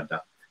quality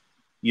product.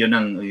 Yun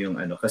ang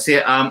yung ano. Kasi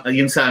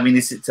yung sa amin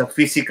is it's a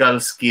physical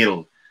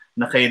skill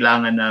na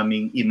kailangan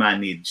naming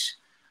i-manage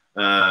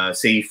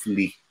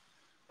safely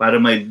para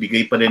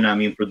maibigay pa rin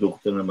namin yung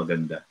produkto na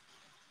maganda.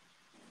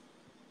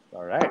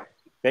 Alright.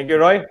 Thank you,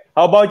 Roy.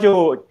 How about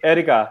you,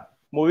 Erika?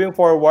 Moving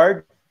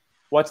forward,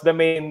 what's the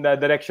main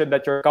direction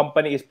that your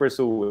company is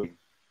pursuing?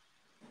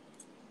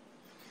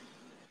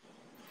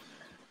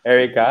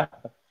 Erika?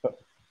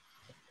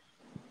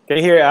 Can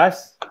you hear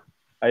us?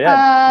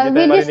 Ayan.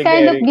 With this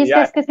kind of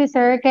business kasi,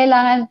 sir,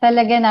 kailangan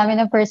talaga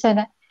namin ng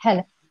personal...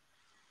 Hello?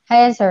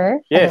 Hi,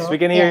 sir? Yes, Hello?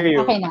 we can hear you.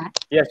 Okay na?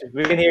 Yes,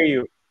 we can hear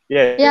you.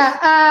 Yes.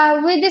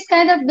 Yeah, with this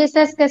kind of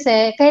business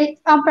kasi,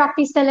 ang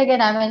practice talaga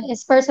namin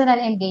is personal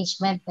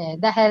engagement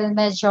dahil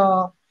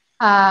medyo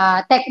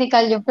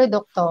technical yung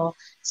produkto.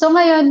 So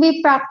ngayon,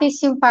 we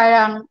practice yung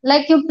parang,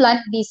 like yung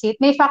plant visit,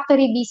 may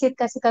factory visit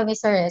kasi kami,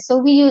 sir.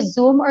 So we use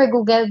Zoom or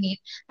Google Meet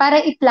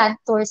para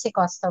i-plant tour si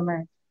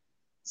customer.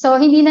 So,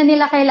 hindi na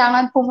nila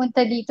kailangan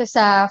pumunta dito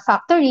sa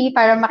factory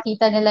para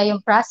makita nila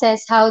yung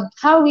process, how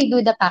we do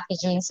the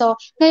packaging. So,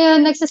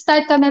 ngayon,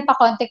 nagsistart kami pa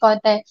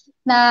konti-konti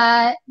na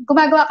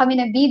gumagawa kami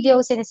ng video,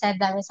 sinesend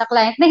namin sa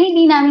client na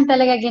hindi namin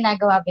talaga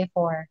ginagawa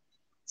before.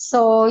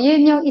 So,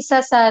 yun yung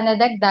isa sa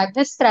nadagdag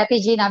na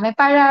strategy namin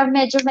para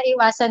medyo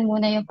maiwasan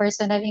muna yung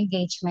personal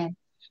engagement.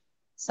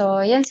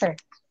 So, yun, sir.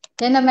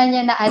 Yan naman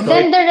yung na-add.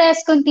 Then the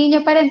rest,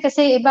 continue pa rin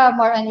kasi iba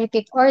more on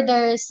repeat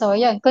orders. So,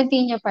 yun,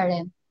 continue pa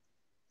rin.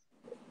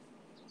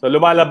 So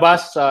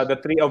lumalabas the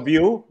three of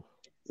you,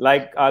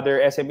 like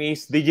other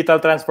SMEs, digital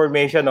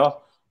transformation,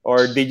 no?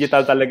 Or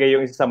digital talaga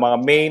yung isa sa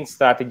mga main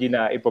strategy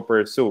na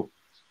ipo-pursue.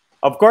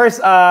 Of course,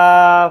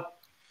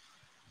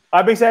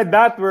 having said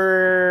that,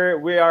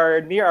 we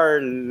are near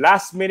our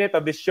last minute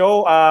of the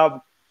show.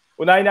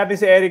 Unahin natin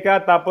si Erika,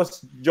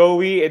 tapos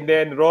Joie, and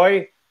then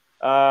Roy.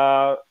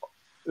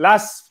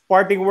 Last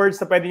parting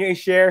words na pwede nyo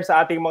i-share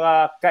sa ating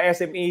mga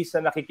ka-SMEs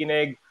na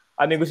nakikinig.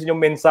 Ano yung gusto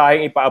nyong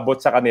mensaheng ipaabot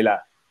sa kanila?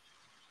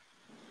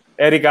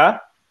 Erika?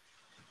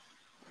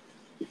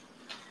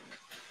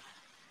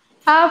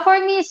 For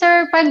me,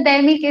 sir,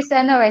 pandemic is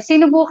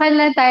sinubukan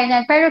lang tayo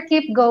niyan, pero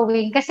keep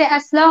going. Kasi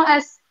as long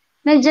as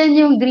nandyan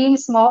yung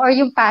dreams mo or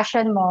yung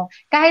passion mo,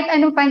 kahit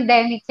anong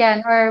pandemic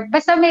yan, or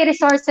basta may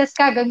resources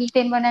ka,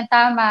 gamitin mo ng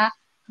tama,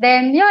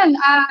 then yun,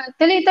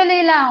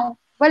 tuloy-tuloy lang.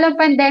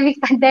 Walang pandemic,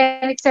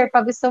 sir,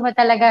 pag gusto mo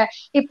talaga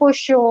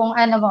i-push yung,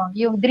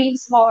 yung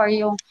dreams mo or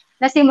yung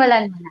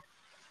nasimulan mo na.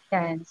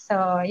 Yan.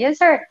 So, yun,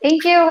 sir.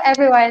 Thank you,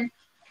 everyone.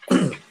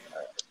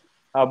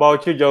 How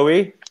about you,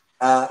 Joey?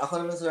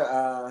 Ako naman, sir,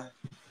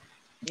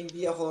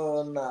 hindi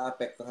ako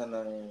naapektuhan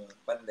ng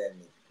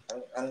pandemic.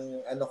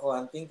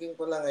 Ang thinking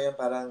ko lang ngayon,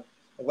 parang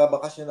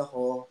nagbabakasyon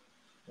ako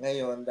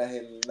ngayon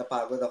dahil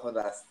napagod ako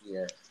last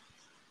year.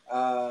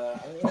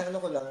 Ang inaano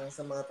ko lang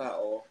sa mga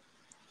tao,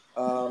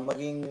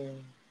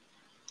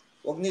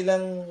 wag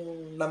nilang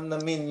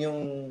namnamin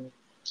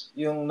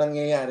yung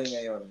nangyayari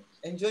ngayon.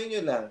 Enjoy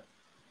nyo lang.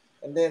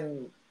 And then,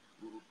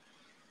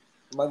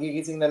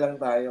 magigising na lang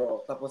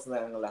tayo, tapos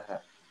na ang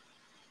lahat.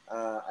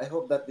 I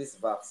hope that these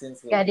vaccines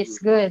will be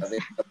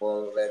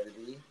available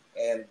readily.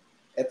 And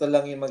ito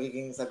lang yung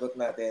magiging sagot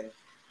natin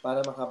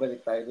para makabalik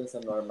tayo dun sa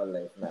normal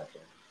life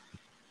natin.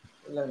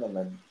 Ito lang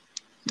naman.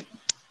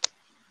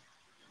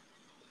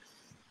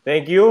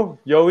 Thank you,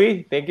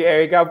 Joey. Thank you,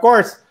 Erika. Of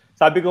course,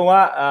 sabi ko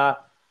nga,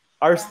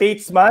 our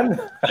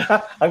statesman,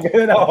 ang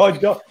ganda na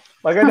audio.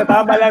 Maganda,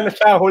 tama lang na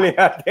siya huli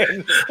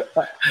natin.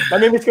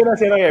 Namimiss ko na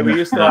si Roy.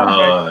 We used to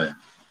have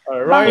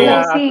Roy,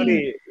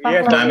 actually,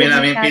 yes. Dami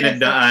namin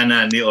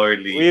pinagdaanan ni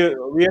Orly.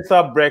 We used to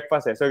have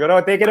breakfast. So,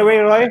 take it away,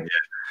 Roy.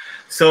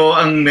 So,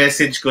 ang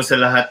message ko sa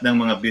lahat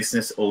ng mga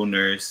business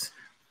owners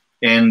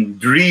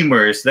and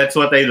dreamers, that's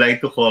what I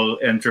like to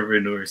call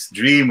entrepreneurs,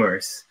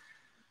 dreamers.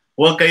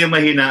 Huwag kayo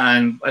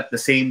mahinaan at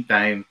the same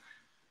time.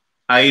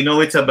 I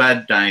know it's a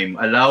bad time.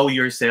 Allow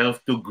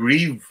yourself to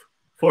grieve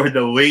for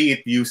the way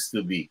it used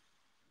to be.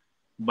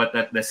 But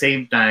at the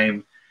same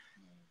time,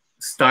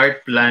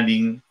 start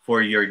planning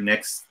for your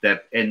next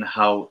step and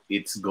how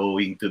it's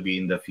going to be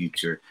in the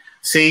future.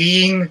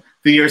 Saying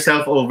to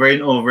yourself over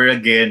and over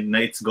again na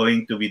it's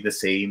going to be the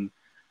same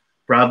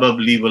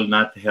probably will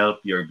not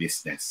help your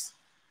business.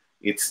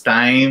 It's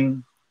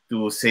time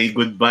to say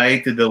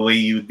goodbye to the way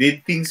you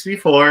did things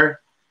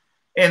before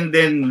and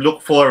then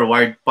look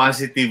forward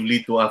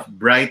positively to a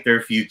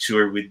brighter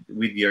future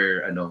with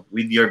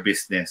your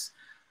business.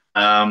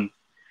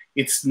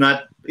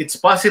 It's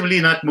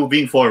possibly not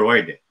moving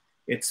forward.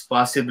 It's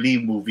possibly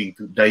moving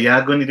to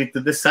diagonally to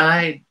the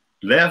side,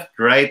 left,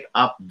 right,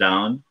 up,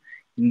 down.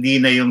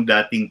 Hindi na yung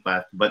dating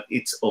path, but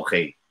it's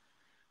okay.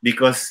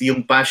 Because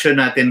yung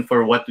passion natin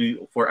for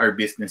our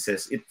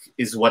businesses, it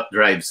is what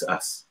drives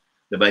us.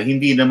 Diba?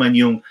 Hindi naman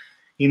yung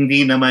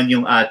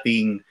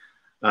ating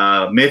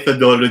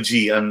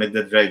methodology ang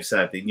nagda-drive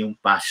sa atin, yung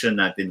passion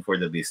natin for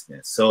the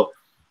business. So,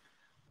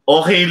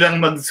 okay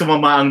lang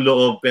sumama ang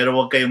loob, pero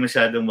huwag kayo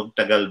masyadong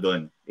magtagal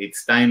doon.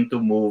 It's time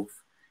to move.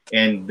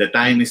 And the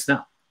time is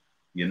now.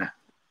 Yun na.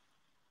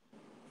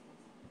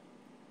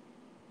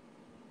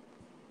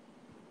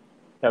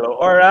 Hello.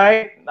 All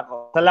right.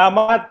 Nako,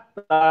 salamat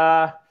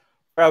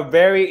for a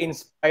very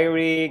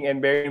inspiring and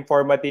very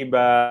informative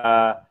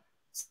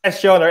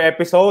session or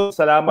episode.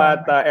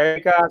 Salamat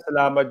Erika,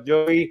 salamat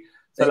Joie,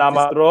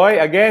 salamat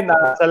Roy. Again,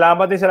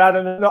 salamat din sa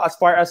lahat ng as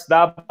far as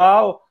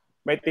Davao.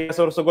 May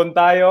tigasursugon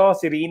tayo,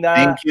 si Rina.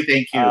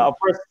 Thank you. Of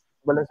course,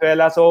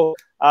 Valenzuela. So,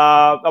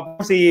 of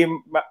course, si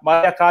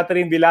Maria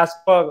Catherine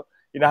Velasco,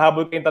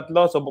 hinahabol kayong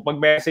tatlo. So,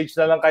 mag-message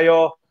na lang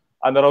kayo.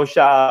 Ano raw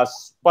siya,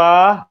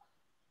 spa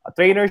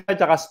trainer siya,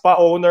 tsaka spa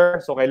owner.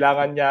 So,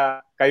 kailangan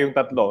niya kayong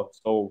tatlo.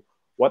 So,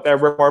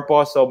 whatever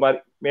purpose. So,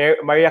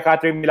 Maria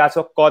Catherine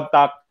Velasco,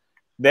 contact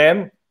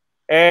them.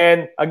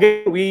 And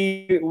again,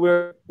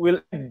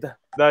 we'll end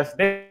the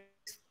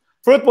next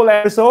fruitful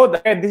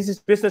episode. Again, this is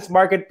Business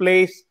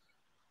Marketplace,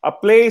 a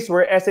place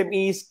where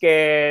SMEs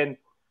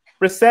can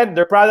present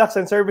their products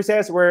and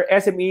services, where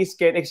SMEs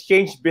can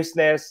exchange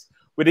business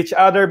with each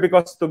other,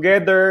 because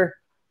together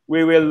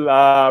we will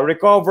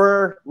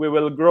recover, we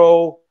will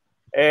grow,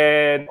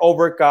 and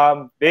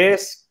overcome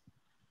this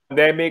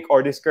pandemic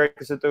or this current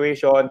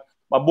situation.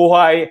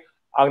 Mabuhay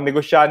ang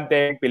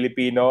negosyanteng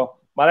Pilipino.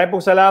 Maraming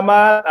pong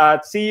salamat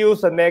at see you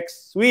sa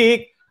next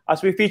week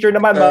as we feature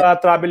naman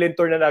mga travel and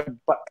tour na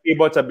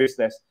nag-ibot sa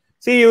business.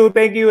 See you.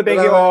 Thank you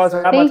all.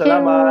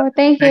 Salamat.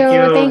 Thank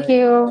you. Thank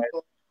you.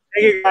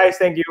 Thank you guys.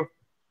 Thank you.